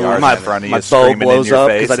 20 yards in front of you, my bow screaming blows in your up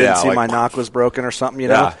face? because I didn't see my knock was broken or something, you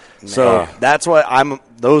know? So that's why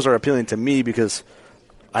those are appealing to me because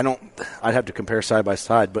I'd have to compare side by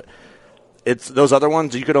side, but it's those other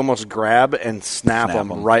ones you could almost grab and snap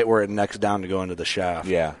them right where it necks down to go into the shaft.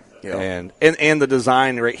 Yeah. And the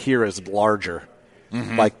design right here is larger.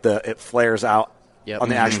 Mm-hmm. Like it flares out. On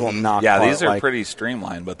the actual knock. Yeah, part. these are pretty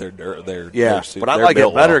streamlined, but they're but I like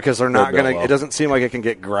it better because they're not going to. It doesn't seem like it can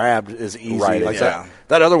get grabbed as easy. Right, like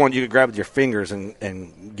that other one you could grab with your fingers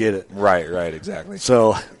and get it. Right, exactly.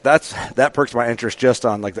 So that perks my interest just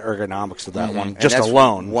on like the ergonomics of that one, just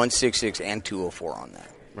alone. 166 and 204 on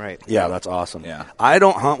that. Right. Yeah, that's awesome. Yeah, I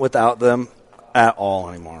don't hunt without them at all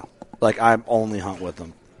anymore. Like I only hunt with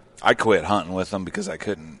them. I quit hunting with them because I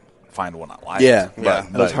couldn't find one I liked.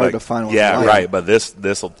 It was hard to find one. Yeah, right. But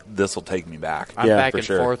this'll take me back. I'm back and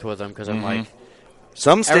forth with them because I'm like,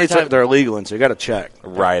 some states they're illegal, and so you got to check.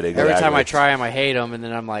 Right, exactly. Every time I try them, I hate them, and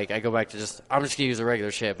then I'm like, I go back to I'm just gonna use the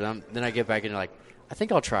regular shit. But then I get back and like, I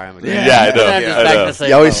think I'll try them again. Yeah, I know.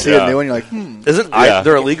 You always see a new one, you're like, Isn't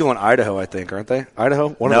they're illegal in Idaho? I think, aren't they?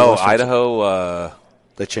 Idaho? Idaho.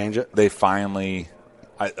 They change it. They finally.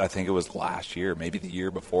 I think it was last year, maybe the year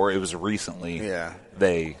before. It was recently. Yeah.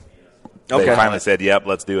 They finally said, "Yep,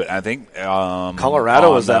 let's do it." I think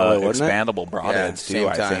Colorado was that way, wasn't it? Expandable broadheads too.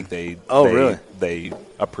 I think they. Really? They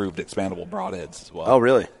approved expandable broadheads as well. Oh,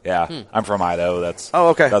 really? Yeah. I'm from Idaho. That's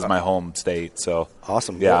okay. That's my home state. So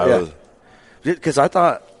awesome. Yeah. Because I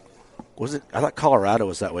thought. I thought Colorado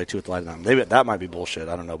was that way too with lighting on. Maybe that might be bullshit.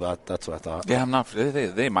 I don't know, but that's what I thought. Yeah, I'm not.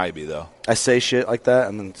 They might be though. I say shit like that,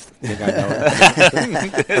 and then think I know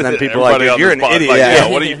it. And then people are like, "You're an idiot."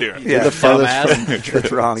 Like, what are you doing? You're the farthest from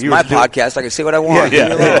it's wrong. It's my podcast. I can say what I want.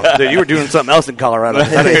 Dude, you were doing something else in Colorado.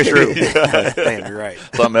 That ain't true. Damn, you're right.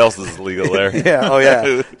 Something else is legal there. Yeah. Oh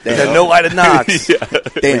yeah. Damn. No lighted knocks.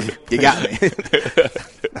 Damn, you got me.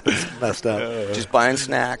 Messed up. Just buying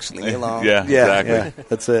snacks. Leave me alone. Yeah. Exactly. Yeah,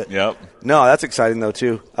 that's it. Yep. No, that's exciting though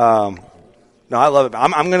too. No, I love it.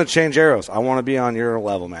 I'm going to change arrows. I want to be on your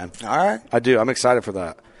level, man. All right. I do. I'm excited for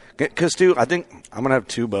that. Because, too, I think I'm going to have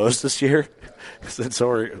 2 bows this year.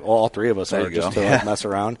 So all 3 of us are just to mess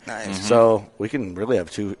around. Nice. Mm-hmm. So we can really have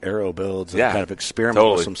 2 arrow builds and kind of experiment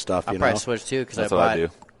with some stuff. I'll probably switch too because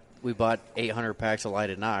we bought 800 packs of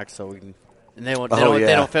lighted knocks, so we can. And they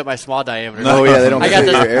don't fit my small diameter. Oh yeah, they don't fit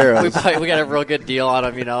your arrows. We got a real good deal on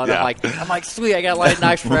them, you know. And I'm like, sweet, I got lighted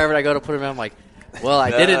knocks forever. And I go to put them in. I'm like, well,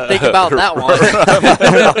 I didn't think about that one.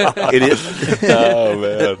 It is. Oh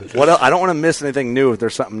man. What else? I don't want to miss anything new if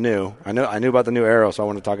there's something new. I knew about the new arrow, so I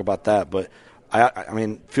want to talk about that. But I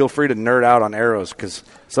mean, feel free to nerd out on arrows because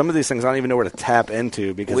some of these things I don't even know where to tap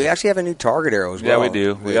into. Because we actually have a new target arrow as well. Yeah, we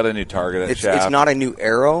do. We got a new target. It's not a new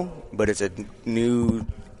arrow, but it's a new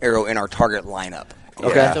arrow in our target lineup.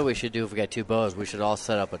 Okay. That's what we should do if we got 2 bows. We should all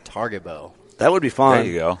set up a target bow. That would be fun. There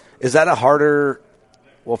you go. Is that a harder?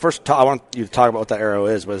 Well, first I want you to talk about what that arrow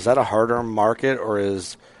is. But is that a harder market or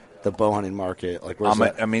is the bow hunting market like? Where's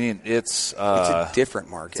that? I mean, it's a different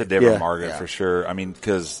market. It's a different market for sure. I mean,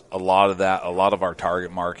 because a lot of our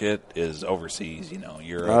target market is overseas. You know,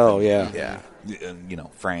 Europe. Oh you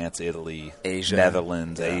know, France, Italy, Asia,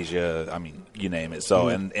 Netherlands, Asia. I mean, you name it. So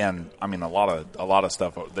and I mean a lot of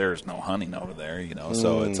stuff. There's no hunting over there. You know,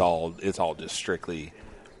 so it's all just strictly.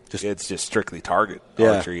 It's just strictly target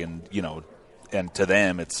archery, and you know. to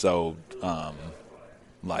them it's so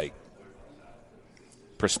like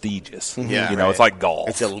prestigious. Yeah, you know, right. it's like golf.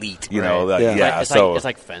 It's elite. You know, Right. like, It's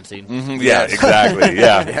like fencing. Yeah, exactly.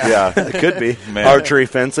 Yeah. It could be. Man. Archery,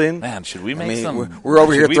 fencing. Man, should we make some? We're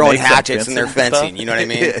over here should we throwing make some hatchets and they're fencing. stuff? You know what I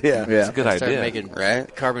mean? Yeah. It's a good Start idea. making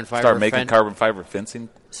Right? carbon fiber. Start making carbon fiber fencing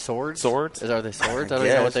swords. Swords? Are they swords? I don't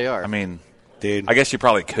even know what they are. I mean, dude, I guess you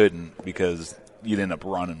probably couldn't because you'd end up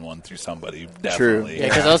running one through somebody. Definitely. Yeah,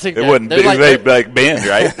 because I was thinking it wouldn't be like bend,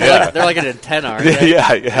 right? They're like an antenna. Aren't they?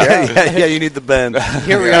 yeah. You need the bend.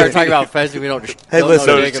 Here we are talking about fencing. We don't. Hey, don't listen.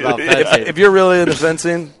 know anything about fencing. If you're really into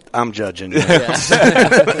fencing, I'm judging. I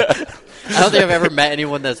don't think I've ever met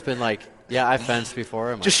anyone that's been like, "Yeah, I fenced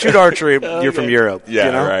before." Just shoot archery. You're from Europe. Yeah,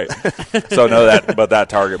 you know? right. So no, that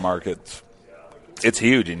target market, it's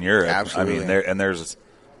huge in Europe. Absolutely. I mean, there's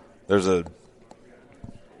a.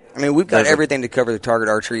 I mean, we've got everything to cover the target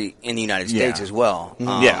archery in the United States as well. For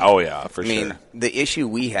sure. I mean, the issue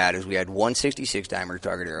we had is we had 166 diameter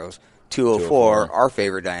target arrows, 204, our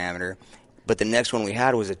favorite diameter, but the next one we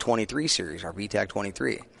had was a 23 series, our VTAC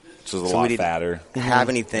 23. Which is a lot fatter. Have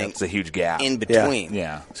anything? It's a huge gap in between.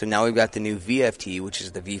 Yeah. So now we've got the new VFT, which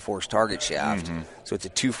is the V-Force target shaft. So it's a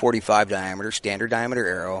 245 diameter, standard diameter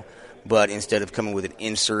arrow. But instead of coming with an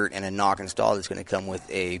insert and a knock installed, it's going to come with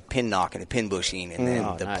a pin knock and a pin bushing, and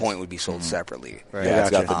then the point would be sold separately. Right. Yeah, it's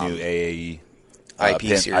got the new AAE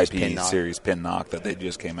IP series pin knock that they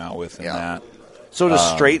just came out with. That. So the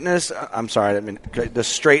straightness, I'm sorry, I mean the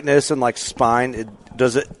straightness and like spine,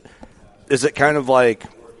 is it kind of like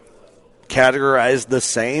categorized the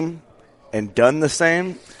same and done the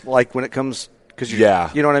same? Like when it comes, because you know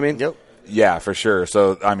what I mean? Yep. Yeah, for sure.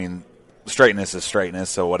 So I mean. Straightness is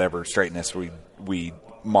straightness, so whatever straightness we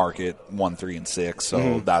market 1, 3, and 6,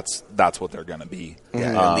 so that's what they're going to be.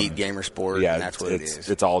 Yeah, elite gamer sport. Yeah, and that's what it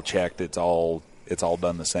is. It's all checked. It's all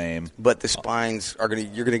done the same. But the spines you're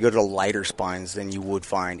going to go to lighter spines than you would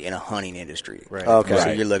find in a hunting industry. Right. Okay.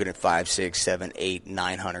 So you're looking at 5, 6, 7, 8,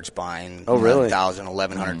 900 spine. Oh, really? 1,000,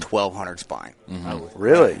 1,100, 1,200 spine.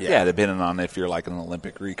 Really? Yeah, depending on if you're like an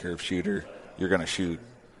Olympic recurve shooter, you're going to shoot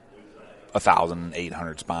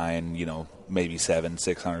 1,800 spine, maybe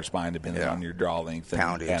 600 spine, depending on your draw length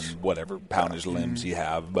and whatever poundage limbs you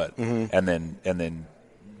have. But and then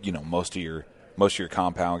most of your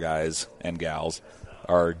compound guys and gals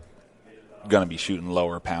are going to be shooting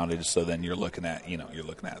lower poundage. So then you're looking at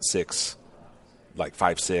 6, like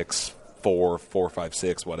 5, 6, 4, 5,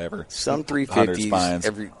 6, whatever. Some 350s. Spines.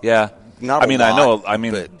 Not. I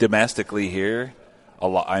mean, domestically here, a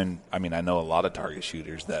lot. I know a lot of target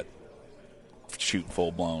shooters that shoot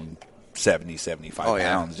full blown 70, 75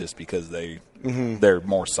 pounds just because they're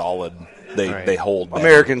more solid. They hold better.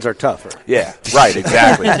 Americans are tougher. Yeah, right,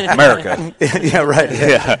 exactly. America. Yeah, right.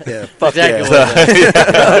 Yeah. Fuck exactly.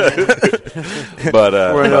 But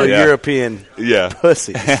we're no European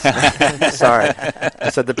pussies. Sorry, I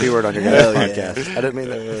said the P word on your guys' podcast. I didn't mean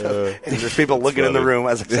that. There's people looking in the room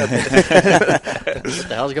as I said that. What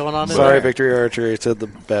the hell's going on? Sorry, Victory Archery. I said the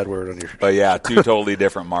bad word on your. But yeah, two totally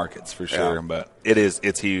different markets for sure. Yeah. But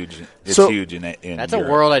it's huge. It's huge in that's Europe. A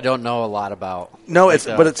world I don't know a lot about. No, it's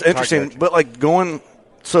interesting. But like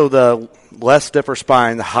so the less stiffer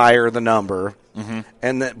spine, the higher the number,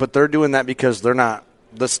 but they're doing that because they're not.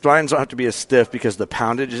 The spines don't have to be as stiff because the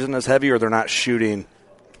poundage isn't as heavy, or they're not shooting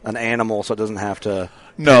an animal, so it doesn't have to.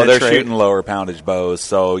 No, they're shooting lower poundage bows,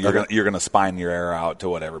 so you're gonna spine your arrow out to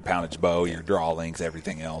whatever poundage bow, your draw lengths,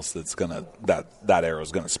 everything else that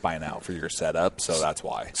arrow's gonna spine out for your setup. So that's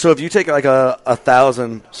why. So if you take like a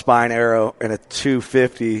 1,000 spine arrow and a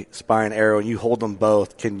 250 spine arrow, and you hold them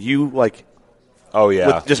both, can you like? Oh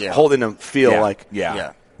yeah, with just holding them feel like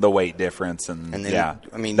the weight difference and then,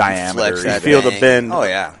 diameter. You feel the bend. Oh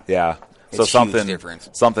yeah, yeah. So it's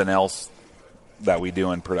something else that we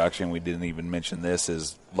do in production, we didn't even mention this,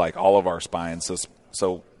 is like all of our spines.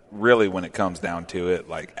 So really when it comes down to it,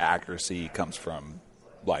 like accuracy comes from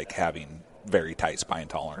like having very tight spine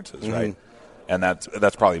tolerances, right? And that's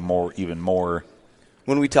probably even more.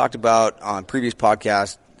 When we talked about on previous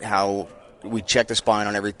podcasts how we check the spine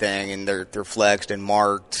on everything and they're flexed and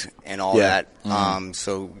marked and all that.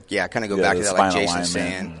 So kind of go back to that like Jason's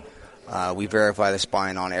saying. We verify the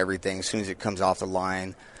spine on everything as soon as it comes off the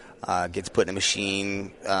line. Gets put in a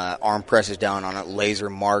machine, arm presses down on it, laser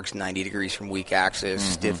marks 90 degrees from weak axis,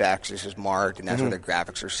 stiff axis is marked, and that's where the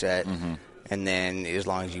graphics are set. And then as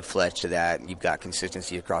long as you fletch to that, you've got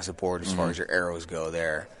consistency across the board as far as your arrows go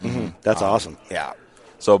there. That's awesome. Yeah.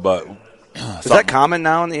 So, but... Is that common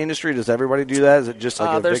now in the industry? Does everybody do that? Is it just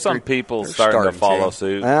like a there's victory? some people starting to follow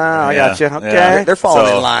suit. I got you. Okay. Yeah. They're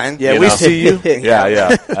falling in line. Yeah, we see you.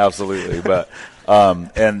 Yeah, absolutely. But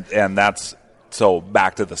and so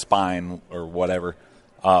back to the spine or whatever.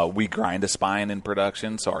 We grind a spine in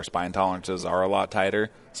production, so our spine tolerances are a lot tighter.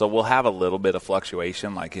 So we'll have a little bit of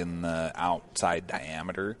fluctuation, like in the outside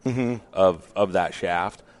diameter of that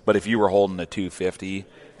shaft. But if you were holding a 250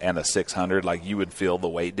 and a 600, like you would feel the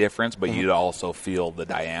weight difference, but you'd also feel the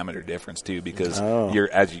diameter difference too, because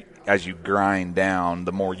as you grind down,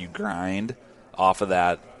 the more you grind off of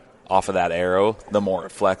that arrow, the more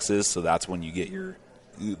it flexes. So that's when you get your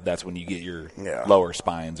lower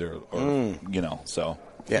spines or so.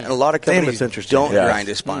 Yeah, and a lot of companies don't grind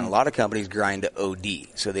a spine. A lot of companies grind to OD.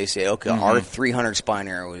 So they say, okay, our 300 spine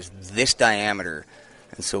arrow is this diameter.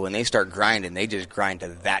 And so when they start grinding, they just grind to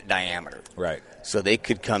that diameter. Right. So they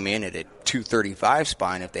could come in at a 235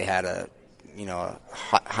 spine if they had a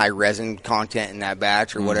high resin content in that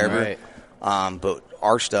batch or whatever. Right. But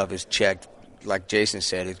our stuff is checked, like Jason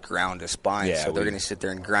said, it's ground to spine. Yeah, so they're going to sit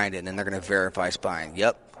there and grind it, and then they're going to verify spine.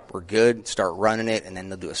 Yep, we're good. Start running it, and then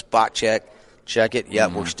they'll do a spot check. Check it.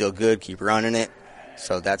 Yep, we're still good. Keep running it.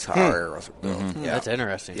 So that's how our arrows are built. Yeah, that's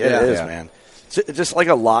interesting. Yeah, it is, man. It's just like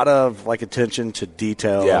a lot of attention to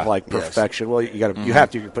detail, of perfection. Well, you got to you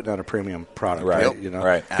have to. You're putting out a premium product, right?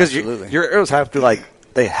 Right. Because your arrows have to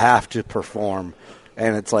they have to perform,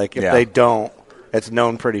 and it's like if they don't, it's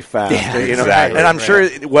known pretty fast. Yeah, exactly. And I'm sure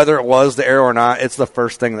whether it was the arrow or not, it's the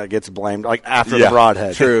first thing that gets blamed, like after the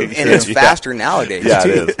broadhead. True. And it's faster nowadays. Yeah,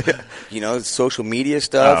 it is. Social media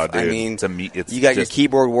stuff. Oh, dude. I mean, it's you got your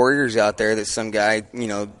keyboard warriors out there that some guy,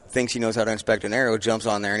 thinks he knows how to inspect an arrow, jumps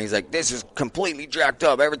on there, and he's like, this is completely jacked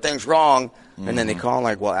up. Everything's wrong. And then they call him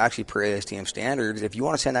like, well, actually, per ASTM standards, if you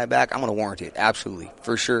want to send that back, I'm going to warranty it. Absolutely.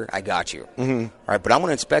 For sure, I got you. All right, but I'm going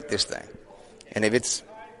to inspect this thing. And if it's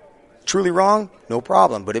truly wrong, no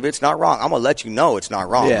problem. But if it's not wrong, I'm going to let you know it's not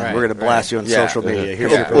wrong. Yeah, we're going to blast you on social media.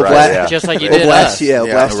 Just like you did us. We'll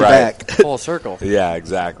blast you back. Full circle. Yeah,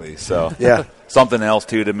 exactly. So something else,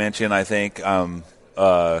 too, to mention, I think,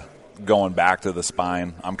 going back to the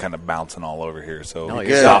spine, I'm kind of bouncing all over here, so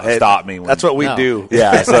stop me. That's what we do.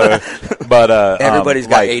 Yeah, so, but everybody's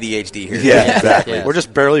got ADHD here. Yeah, exactly. We're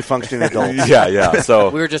just barely functioning adults. Yeah. So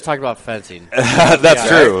we were just talking about fencing. That's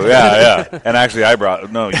true. Yeah. And actually, you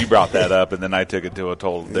brought that up, and then I took it to a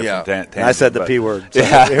total different tangent. I said the P word. So.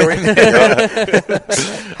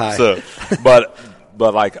 Hi. So,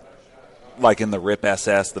 but like in the RIP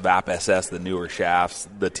SS, the VAP SS, the newer shafts,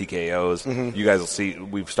 the TKOs, you guys will see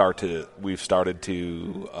we've started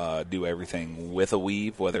to do everything with a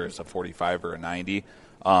weave, whether it's a 45 or a 90.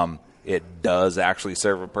 It does actually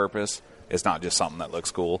serve a purpose. It's not just something that looks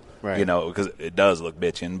cool, right? Because it does look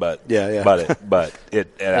bitchin', but but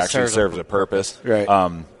it actually serves a purpose,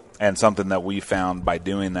 right? And something that we found by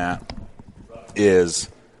doing that is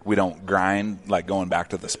we don't grind, like going back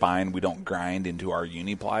to the spine, we don't grind into our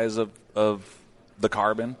uni-plies of the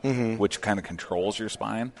carbon, which kind of controls your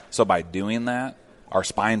spine. So by doing that, our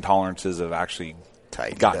spine tolerances have actually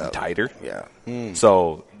gotten tighter. Yeah.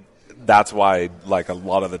 So that's why, like, a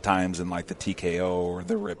lot of the times in like the TKO or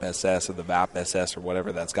the RIP SS or the VAP SS or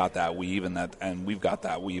whatever that's got that weave, and we've got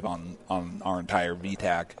that weave on our entire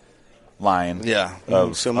VTAC line. Yeah.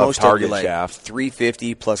 So most target shafts,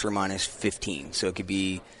 350 plus or minus 15. So it could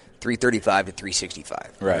be 335 to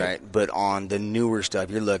 365. Right. But on the newer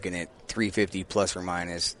stuff, you're looking at 350 plus or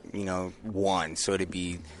minus, 1. So it'd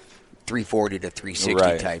be 340 to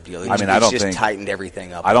 360 type deal. It's just tightened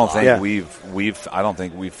everything up. I don't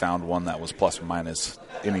think we've found one that was plus or minus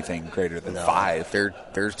anything greater than 5.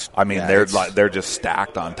 They're just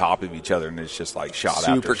stacked on top of each other, and it's just like shot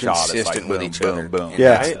super after shot. Consistent it's like with boom, each boom, other. boom.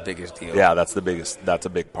 Yeah, that's the biggest deal. Yeah, that's the biggest. That's a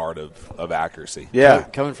big part of accuracy. Yeah,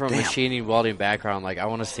 coming from a machining welding background, like I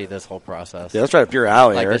want to see this whole process. Yeah, that's right up your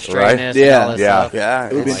alley, like Eric. the straightness, and all this stuff. Yeah.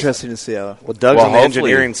 It would be interesting to see how. Well, Doug's on the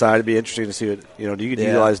engineering side. It'd be interesting to see what you could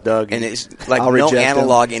utilize Doug, and it's like no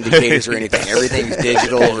analog indicators or anything. Everything's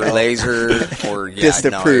digital or laser or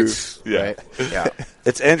disapproved. Right? Yeah,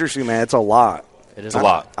 it's interesting, man. It's a lot. It is a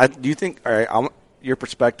lot. Do you think? All right, your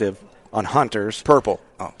perspective on hunters? Purple.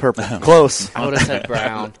 Oh, purple. Close. I would have said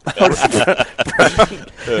brown. You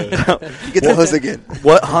get the hose again.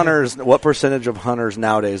 What percentage of hunters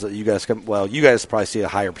nowadays that you guys you guys probably see a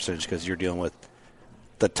higher percentage because you're dealing with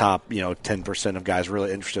the top, 10% of guys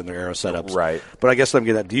really interested in their arrow setups. Right. But I guess I'm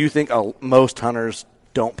getting at, do you think most hunters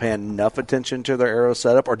don't pay enough attention to their arrow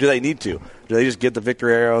setup, or do they need to? Do they just get the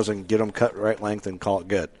victory arrows and get them cut right length and call it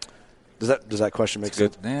good? Does that question make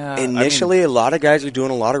sense? Yeah, Initially, a lot of guys are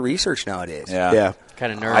doing a lot of research nowadays. Yeah.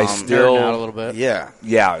 Kind of nerding out a little bit. Yeah.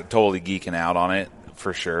 Yeah, totally geeking out on it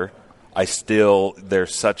for sure.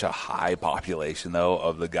 there's such a high population though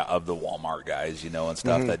of the Walmart guys, and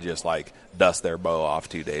stuff that just like dust their bow off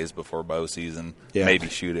 2 days before bow season. Yeah. Maybe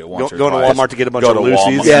shoot it once or going twice. to Walmart to get a bunch of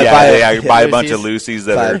Lucy's. Buy a bunch of Lucy's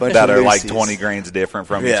that are like 20 grains different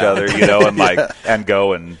from each other, and like and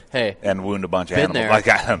go and wound a bunch of animals. There. Like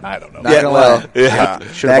I don't know. Yeah, well,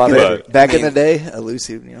 back in the day, a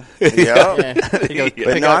Lucy,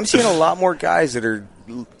 But no, I'm seeing a lot more guys that are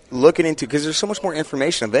looking into, because there's so much more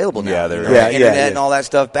information available now. Internet and all that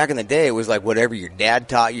stuff. Back in the day, it was like whatever your dad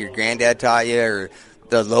taught you, your granddad taught you, or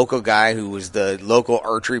the local guy who was the local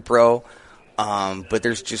archery pro. But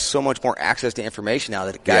there's just so much more access to information now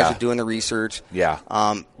that guys are doing the research. Yeah.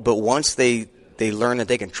 But once they learn that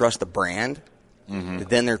they can trust the brand,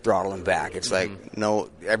 then they're throttling back. It's like, no,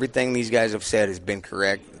 everything these guys have said has been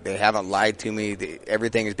correct. They haven't lied to me.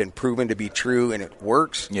 Everything has been proven to be true, and it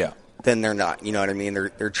works. Yeah. Then they're not. You know what I mean?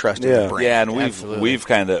 They're trusting the brand. Yeah, and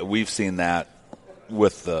we've seen that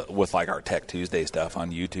with like our Tech Tuesday stuff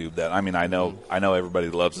on YouTube. That I know everybody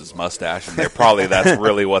loves his mustache, and that's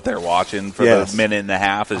really what they're watching for the minute and a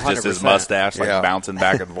half is just his mustache bouncing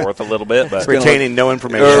back and forth a little bit, but retaining no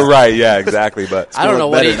information. Right? Yeah, exactly. But I don't know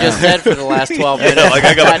what he just said for the last 12 minutes. Like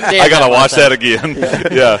I gotta watch that again.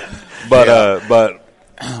 But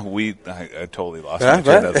I totally lost my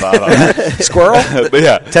train of thought on that. Squirrel. But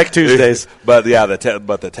yeah, Tech Tuesdays. But yeah,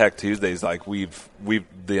 the Tech Tuesdays, like we've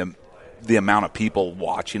the amount of people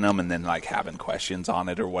watching them and then like having questions on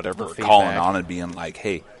it or whatever, or calling on and being like,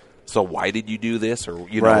 hey, so why did you do this, or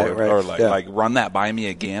or like run that by me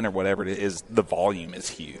again, or whatever it is. The volume is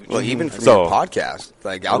huge. Well, even from your podcast,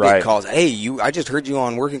 like I'll get calls. Hey, I just heard you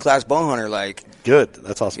on Working Class Bowhunter. Like, good.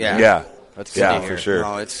 That's awesome. Yeah. That's for sure.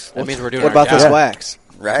 No, that means we're doing. What about this wax?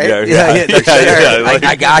 Right? Yeah.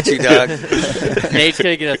 I got you, Doug. Nate's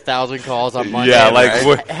gonna get 1,000 calls on Monday. Yeah,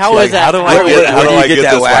 like how is that? How do I get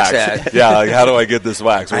that this wax wax? Yeah, like how do I get this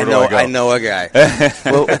wax? Where do I go? I know a guy.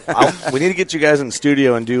 Well, we need to get you guys in the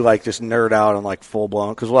studio and do like just nerd out and like full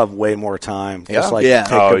blown, because we'll have way more time. Just like take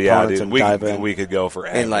components dude. and dive in. We could go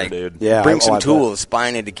forever, and like dude. Bring some tools,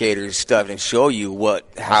 spine indicators, stuff, and show you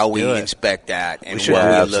how we inspect that and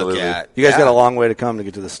what we look at. You guys got a long way to come to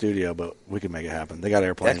get to the studio, but we can make it happen. They got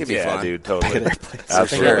airplanes. That could be fun. Dude, totally.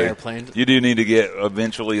 Absolutely. You do need to get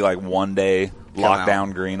eventually like one day lock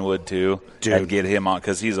down Greenwood too, and get him on,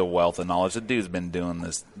 because he's a wealth of knowledge. The dude's been doing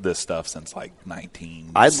this stuff since like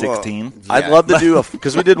 1916. I'd love to do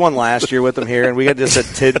because we did one last year with him here, and we had just a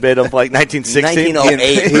tidbit of like 1916.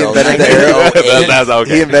 1908. He invented the arrow. That's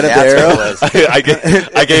okay. He invented the arrow.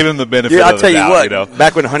 I gave him the benefit of the doubt.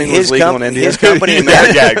 Back when hunting was legal in India. His company,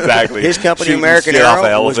 exactly. His company, American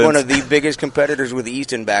Arrow, was one of the biggest competitors with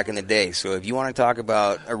Easton back in the day. So if you want to talk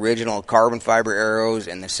about original carbon fiber arrows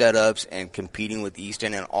and the setups and competing with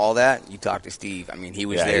Easton and all that, you talk to Steve. I mean, he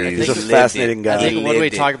was there. He's a fascinating guy. I think when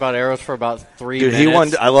we talked about arrows for about 3 minutes. He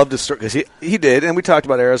won. I love this story because he did, and we talked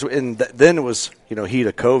about arrows, and then it was heat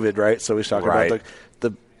of COVID, right? So we was talking about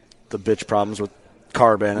the bitch problems with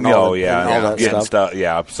carbon and all that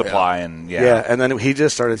stuff. Supply and and then he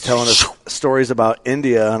just started telling us stories about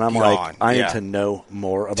India, and I'm like, I need to know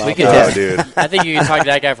more about that. Dude. I think you can talk to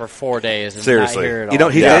that guy for 4 days and seriously. not hear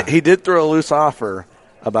it all. He did throw a loose offer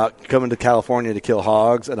about coming to California to kill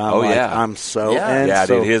hogs, and I'm I'm so in. Yeah,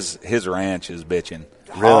 dude, his ranch is bitching.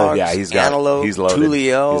 Really? Yeah, he's got antelope, he's loaded.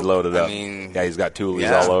 Tulio. He's loaded up. I mean, he's got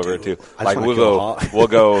tulies all over it too. Like we'll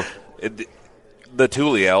go. The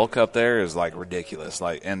Thule elk up there is like ridiculous.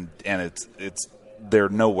 Like and it's they're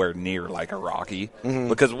nowhere near like a Rocky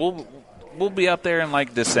because we'll be up there in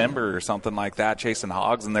like December or something like that chasing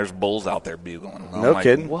hogs, and there's bulls out there bugling. No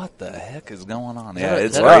kidding. What the heck is going on?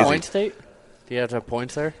 Is that crazy. a point state? Do you have to have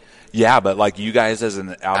points there? Yeah, but like you guys as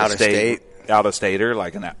an out of stater,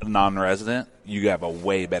 like a non-resident, you have a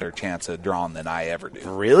way better chance of drawing than I ever do.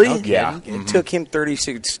 Really? Yeah. It took him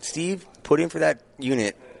 36. Steve put in for that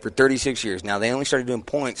unit for 36 years. Now, they only started doing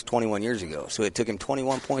points 21 years ago, so it took him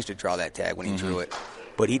 21 points to draw that tag when he drew it.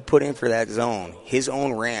 But he put in for that zone, his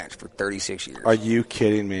own ranch, for 36 years. Are you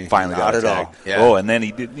kidding me? Finally got a tag. Yeah. Oh, and then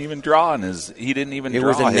he didn't even draw He didn't even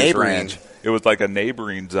draw his neighboring ranch. It was like a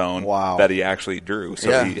neighboring zone that he actually drew,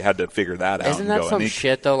 so he had to figure that out. Isn't that some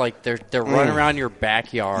shit though? Like they're running around your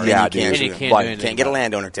backyard. Yeah, and dude. Can't get a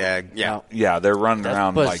landowner tag. Yeah, they're running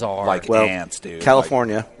around like ants, dude.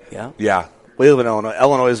 California. Yeah. We live in Illinois.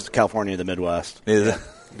 Illinois is California, the Midwest. Is it?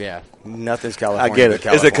 Yeah. Nothing's California. I get it.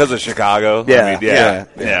 Is it because of Chicago? Yeah. I mean,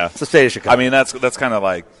 yeah. It's the state of Chicago. I mean, that's kind of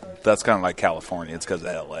like California. It's because of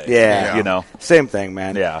L.A. Yeah. You know? Same thing,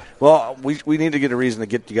 man. Yeah. Well, we need to get a reason to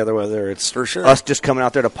get together, whether it's for sure us just coming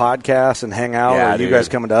out there to podcast and hang out, or you guys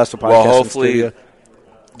coming to us to podcast. Well, hopefully,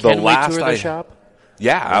 Can we tour the shop?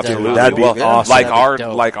 Yeah, absolutely. That'd be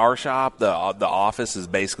awesome. Like our shop, the office is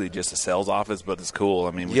basically just a sales office, but it's cool.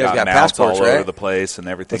 I mean, we got mounts all over the place and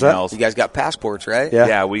everything else. You guys got passports, right?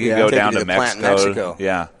 Yeah, we can go down to Mexico.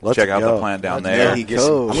 Yeah, Let's check out go. the plant down there. I'm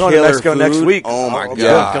going to Mexico next week. Oh my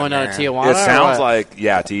god, going down to Tijuana. It sounds like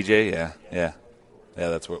TJ. Yeah.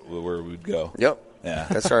 That's where we'd go. Yep. Yeah,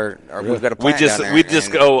 that's our we've got a plant down there. We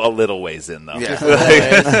just go a little ways in though. Yeah.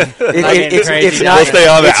 It's not. We'll stay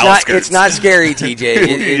on the outskirts. It's not scary,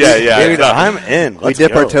 TJ. Yeah. Dude, I'm in. We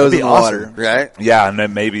dip our toes in the water, right? Yeah, and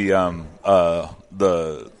then maybe the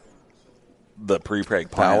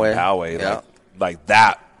pre-preg plant Poway, like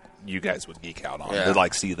that. You guys would geek out on to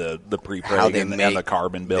like see the pre-preg and the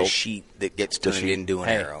carbon built the sheet that gets turned into an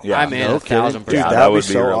arrow. Yeah, I'm in 1,000%. Dude, that would be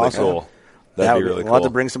so really awesome. cool. That'd be really cool. We'll have to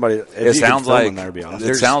bring somebody. It sounds like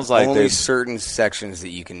There's only certain sections that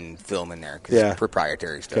you can film in there because it's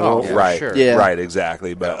proprietary stuff. Oh, right, sure. Right,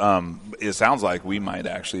 exactly. But it sounds like we might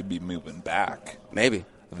actually be moving back. Maybe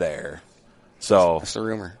there. So that's the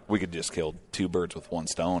rumor. We could just kill two birds with one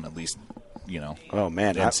stone, at least. Oh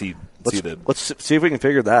man, and let's see if we can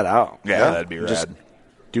figure that out. Yeah, that'd be rad. Just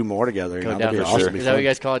do more together. That'd be awesome. Is that what you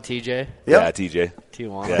guys call it, TJ? Yep. Yeah, TJ.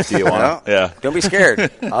 Tijuana. Yeah, Tijuana. Yeah. Don't be scared.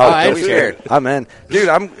 Don't be scared. I'm in. Dude,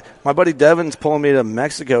 my buddy Devin's pulling me to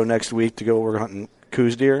Mexico next week to go. We're hunting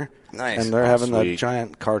Coues deer. Nice. And they're having the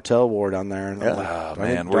giant cartel war down there. And I'm like,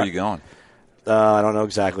 man, where are you going? I don't know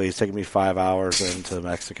exactly. He's taking me 5 hours into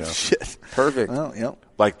Mexico. Shit. Perfect. Well, yep.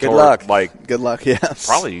 Like good luck. Like good luck. Yeah.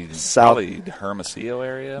 Probably Hermosillo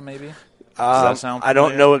area, maybe. Does that sound familiar? I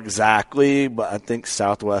don't know exactly, but I think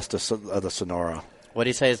southwest of the Sonora. What do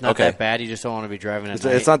you say? It's not that bad. You just don't want to be driving at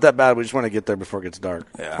night. It's not that bad. We just want to get there before it gets dark.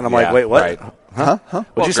 Yeah. And I'm like, wait, what? Right. Huh?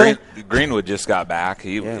 What'd you say? Greenwood just got back.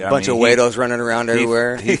 A bunch of Wados running around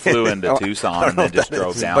everywhere. He flew into Tucson and then just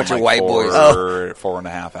drove down. A bunch of white boys.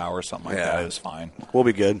 4.5 hours, something like that. It was fine. We'll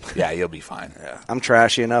be good. Yeah, you'll be fine. Yeah. I'm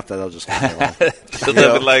trashy enough that they'll just you'll fit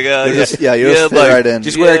right in.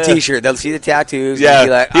 Just wear a T-shirt. They'll see the tattoos and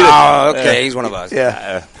be like, oh, okay, he's one of us.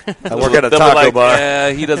 Yeah. I work at a taco bar.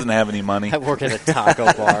 Yeah, he doesn't have any money. I work at a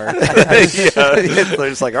taco bar. They're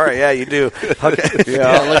just like, all right, yeah, you do. Okay.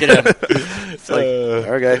 Yeah, look at him. It's like,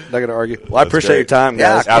 okay, not going to argue. Well, I appreciate your time,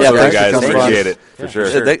 guys. Yeah, absolutely, guys. Appreciate it, for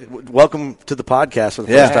sure. Welcome to the podcast for the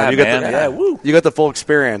first time. You got the full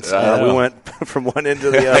experience. We went from one end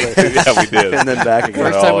to the other. Yeah, we did. And then back again.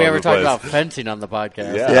 First time we ever talked about fencing on the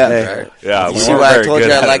podcast. Yeah. You see why I told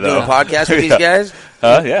you I like doing a podcast with these guys?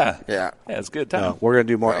 Yeah, it's a good time. No, we're going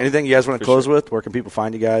to do more. Anything you guys want to close with? Where can people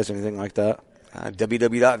find you guys? Anything like that?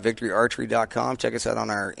 www.victoryarchery.com. Check us out on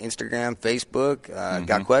our Instagram, Facebook.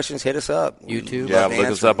 Got questions? Hit us up. YouTube. Yeah, look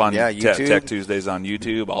us up on YouTube. Tech Tuesdays on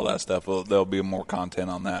YouTube. All that stuff. There'll be more content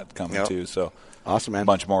on that coming too. So awesome, man. A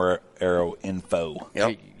bunch more arrow info.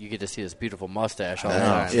 Yep. You get to see this beautiful mustache all the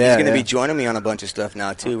time. Yeah, he's going to be joining me on a bunch of stuff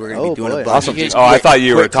now too. We're going to be doing a bunch. Awesome. I thought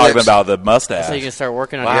you were talking about the mustache. So you can start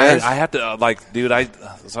working on yours. I have to dude.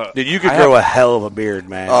 Dude, you could grow a hell of a beard,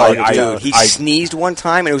 man. Oh, he sneezed one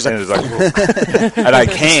time and it was like, and I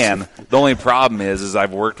can. The only problem is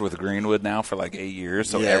I've worked with Greenwood now for like 8 years,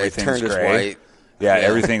 so everything's gray. White. Yeah,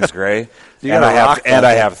 everything's gray.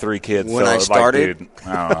 I have 3 kids. When I started, dude,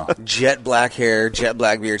 I don't know. Jet black hair, jet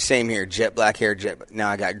black beard. Same here. Jet black hair, now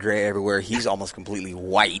I got gray everywhere. He's almost completely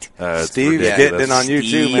white. Steve's getting in on you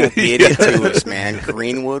too, man. Get into us, man.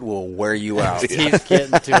 Greenwood will wear you out. He's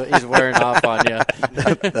getting to it. He's wearing off on you.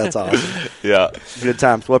 That's awesome. Yeah. Good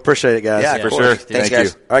times. Well, appreciate it, guys. Yeah, for sure. Thanks, Thank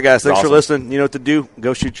guys. you. All right, guys. Thanks for listening. You know what to do.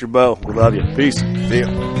 Go shoot your bow. We love you. Peace. See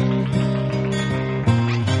ya.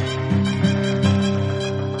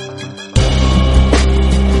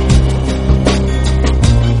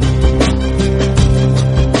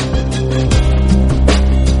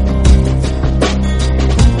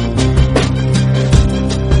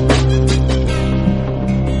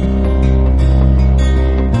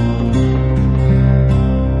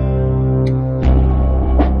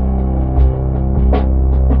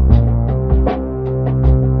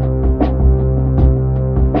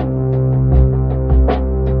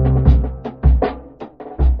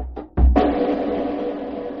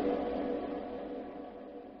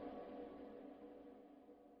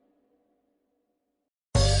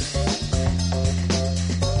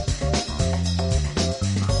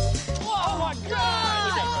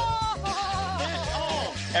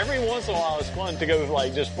 To go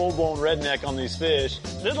like just full-blown redneck on these fish.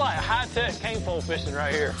 This is like high-tech cane pole fishing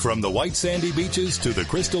right here. From the white sandy beaches to the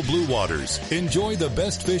crystal blue waters, enjoy the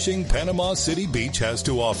best fishing Panama City Beach has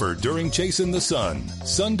to offer during Chasing the Sun.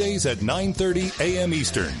 Sundays at 9:30 a.m.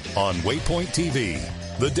 Eastern on Waypoint TV,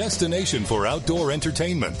 the destination for outdoor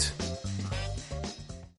entertainment.